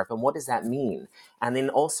encounter in Europe. And what does that mean? And then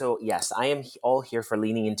also, yes, I am all here for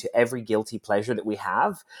leaning into every guilty pleasure that we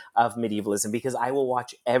have of medievalism, because I will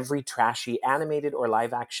watch every trashy animated or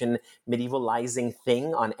live action medievalizing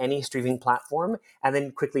thing on any streaming platform and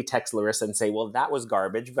then quickly text Larisa and say, well, that was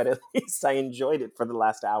garbage, but at least I enjoyed it for the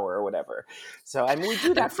last hour or whatever. So, I mean, we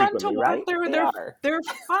do that frequently, right? They're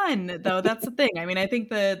fun, though. That's the thing. I mean, I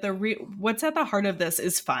think what's at the heart of this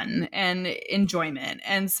is fun and enjoyment.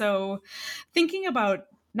 And so thinking about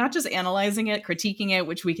not just analyzing it, critiquing it,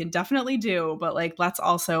 which we can definitely do, but like, let's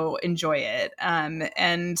also enjoy it.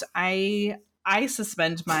 And I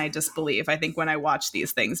suspend my disbelief, I think, when I watch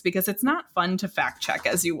these things, because it's not fun to fact check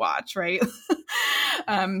as you watch, right?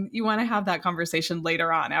 You want to have that conversation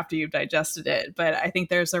later on after you've digested it. But I think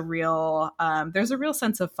there's a real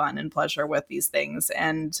sense of fun and pleasure with these things.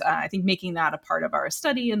 And I think making that a part of our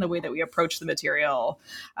study and the way that we approach the material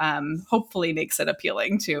hopefully makes it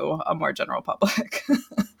appealing to a more general public.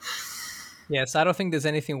 Yes, I don't think there's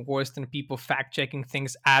anything worse than people fact checking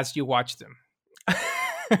things as you watch them.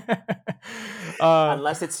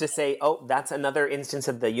 Unless it's to say, oh, that's another instance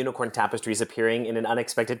of the unicorn tapestries appearing in an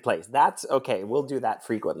unexpected place. That's okay. We'll do that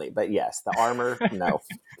frequently. But yes, the armor, no.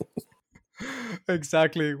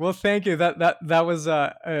 Exactly. Well, thank you. That was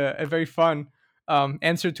a very fun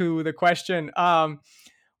answer to the question.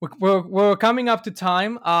 We're coming up to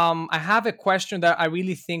time. I have a question that I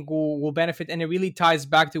really think will benefit, and it really ties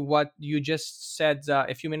back to what you just said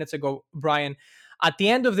a few minutes ago, Bryan. At the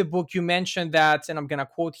end of the book, you mentioned that, and I'm going to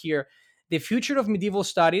quote here, the future of medieval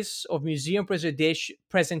studies, of museum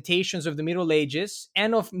presentations of the Middle Ages,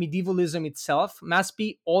 and of medievalism itself must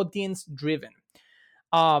be audience-driven.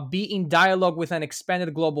 Be in dialogue with an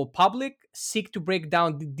expanded global public, seek to break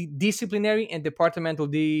down disciplinary and departmental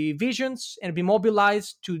divisions, and be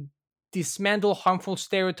mobilized to dismantle harmful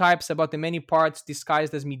stereotypes about the many parts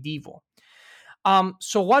disguised as medieval.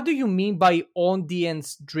 So what do you mean by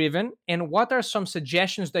audience-driven, and what are some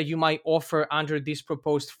suggestions that you might offer under this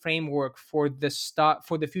proposed framework for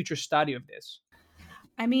the future study of this?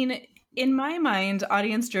 I mean, in my mind,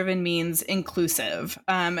 audience-driven means inclusive.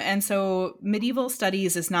 And so medieval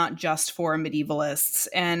studies is not just for medievalists,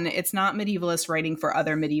 and it's not medievalists writing for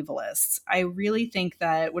other medievalists. I really think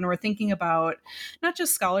that when we're thinking about not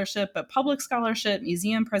just scholarship, but public scholarship,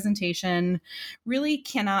 museum presentation, really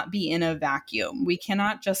cannot be in a vacuum. We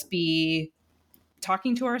cannot just be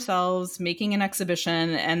talking to ourselves, making an exhibition,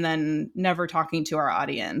 and then never talking to our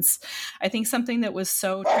audience. I think something that was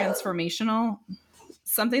so transformational...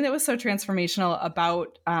 something that was so transformational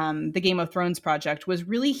about the Game of Thrones project was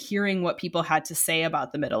really hearing what people had to say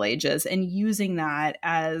about the Middle Ages and using that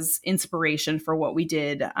as inspiration for what we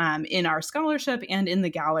did in our scholarship and in the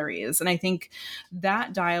galleries. And I think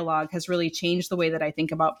that dialogue has really changed the way that I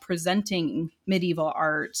think about presenting medieval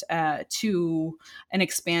art to an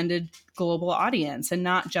expanded global audience and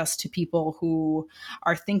not just to people who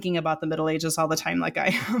are thinking about the Middle Ages all the time like I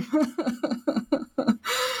am.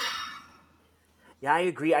 Yeah, I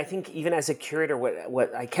agree. I think even as a curator,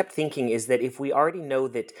 what I kept thinking is that if we already know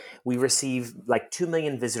that we receive like 2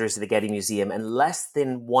 million visitors to the Getty Museum and less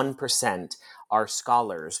than 1% are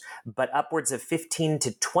scholars, but upwards of 15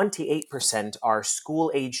 to 28% are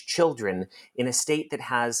school-age children in a state that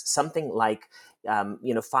has something like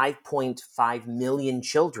 5.5 million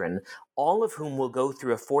children, all of whom will go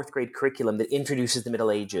through a fourth grade curriculum that introduces the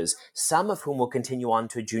Middle Ages, some of whom will continue on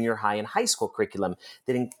to a junior high and high school curriculum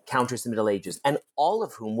that encounters the Middle Ages, and all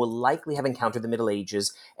of whom will likely have encountered the Middle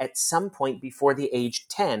Ages at some point before the age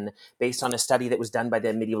 10, based on a study that was done by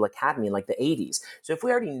the Medieval Academy in like the 80s. So if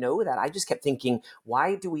we already know that, I just kept thinking,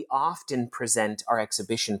 why do we often present our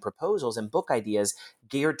exhibition proposals and book ideas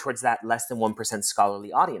geared towards that less than 1%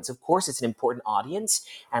 scholarly audience? Of course, it's an important audience,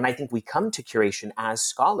 and I think we come to curation as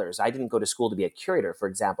scholars. I didn't go to school to be a curator, for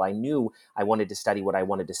example. I knew I wanted to study what I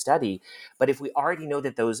wanted to study, but if we already know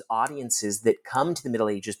that those audiences that come to the Middle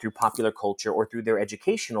Ages through popular culture or through their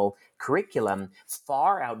educational curriculum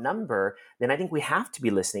far outnumber, then I think we have to be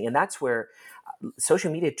listening. And that's where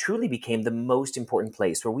social media truly became the most important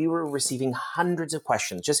place, where we were receiving hundreds of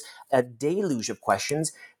questions, just a deluge of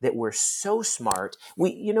questions that were so smart.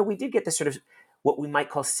 We did get the sort of what we might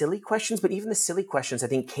call silly questions, but even the silly questions, I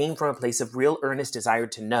think, came from a place of real earnest desire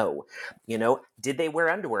to know. Did they wear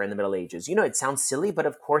underwear in the Middle Ages? It sounds silly, but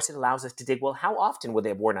of course it allows us to dig, well, how often would they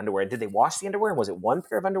have worn underwear? And did they wash the underwear? And was it one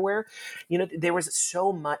pair of underwear? There was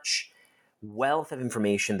so much wealth of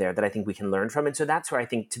information there that I think we can learn from. And so that's where I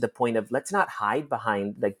think, to the point of, let's not hide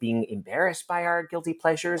behind like being embarrassed by our guilty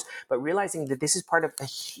pleasures, but realizing that this is part of a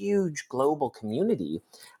huge global community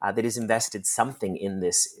that has invested something in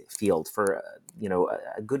this field for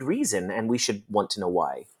a good reason, and we should want to know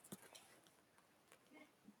why.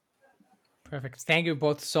 Perfect. Thank you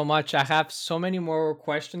both so much. I have so many more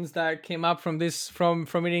questions that came up from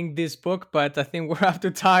reading this book, but I think we're up to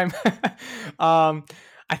time.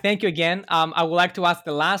 I thank you again. I would like to ask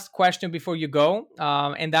the last question before you go,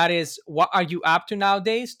 and that is, what are you up to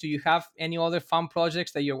nowadays? Do you have any other fun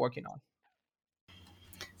projects that you're working on?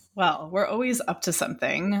 Well, we're always up to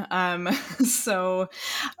something. So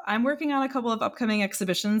I'm working on a couple of upcoming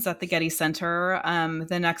exhibitions at the Getty Center.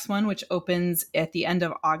 The next one, which opens at the end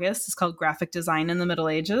of August, is called Graphic Design in the Middle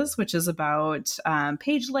Ages, which is about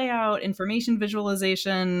page layout, information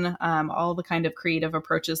visualization, all the kind of creative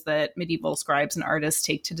approaches that medieval scribes and artists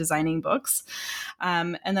take to designing books.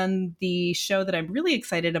 And then the show that I'm really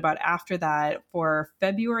excited about after that, for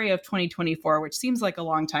February of 2024, which seems like a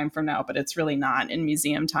long time from now, but it's really not in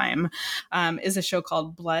museum time, is a show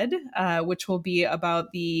called Blood, which will be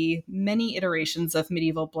about the many iterations of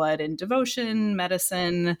medieval blood in devotion,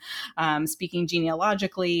 medicine, speaking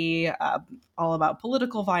genealogically, all about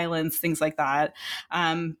political violence, things like that.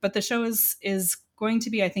 But the show is going to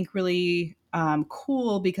be, I think, really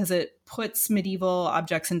cool because it puts medieval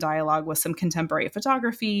objects in dialogue with some contemporary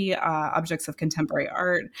photography, objects of contemporary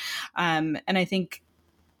art. And I think,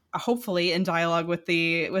 hopefully in dialogue with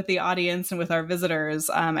the audience and with our visitors,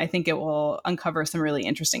 I think it will uncover some really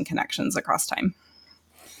interesting connections across time.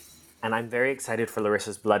 And I'm very excited for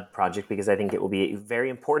Larisa's Blood project because I think it will be very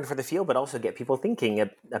important for the field, but also get people thinking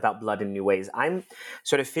about blood in new ways. I'm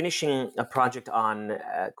sort of finishing a project on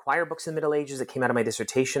choir books in the Middle Ages that came out of my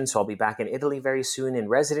dissertation, so I'll be back in Italy very soon in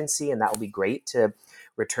residency, and that will be great to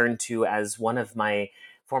return to, as one of my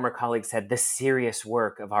former colleagues said, the serious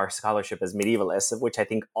work of our scholarship as medievalists, of which I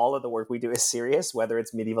think all of the work we do is serious, whether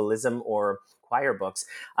it's medievalism or choir books.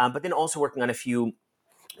 But then also working on a few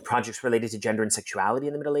projects related to gender and sexuality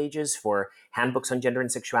in the Middle Ages, for handbooks on gender and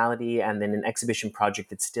sexuality, and then an exhibition project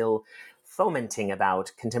that's still fomenting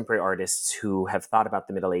about contemporary artists who have thought about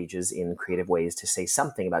the Middle Ages in creative ways to say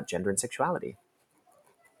something about gender and sexuality.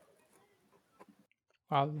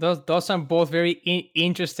 Wow, those are both very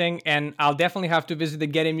interesting, and I'll definitely have to visit the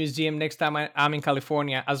Getty Museum next time I'm in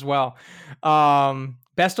California as well.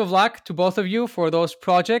 Best of luck to both of you for those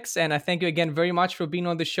projects, and I thank you again very much for being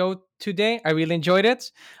on the show today. I really enjoyed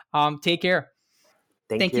it. Take care.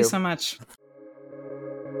 Thank Thank you you so much.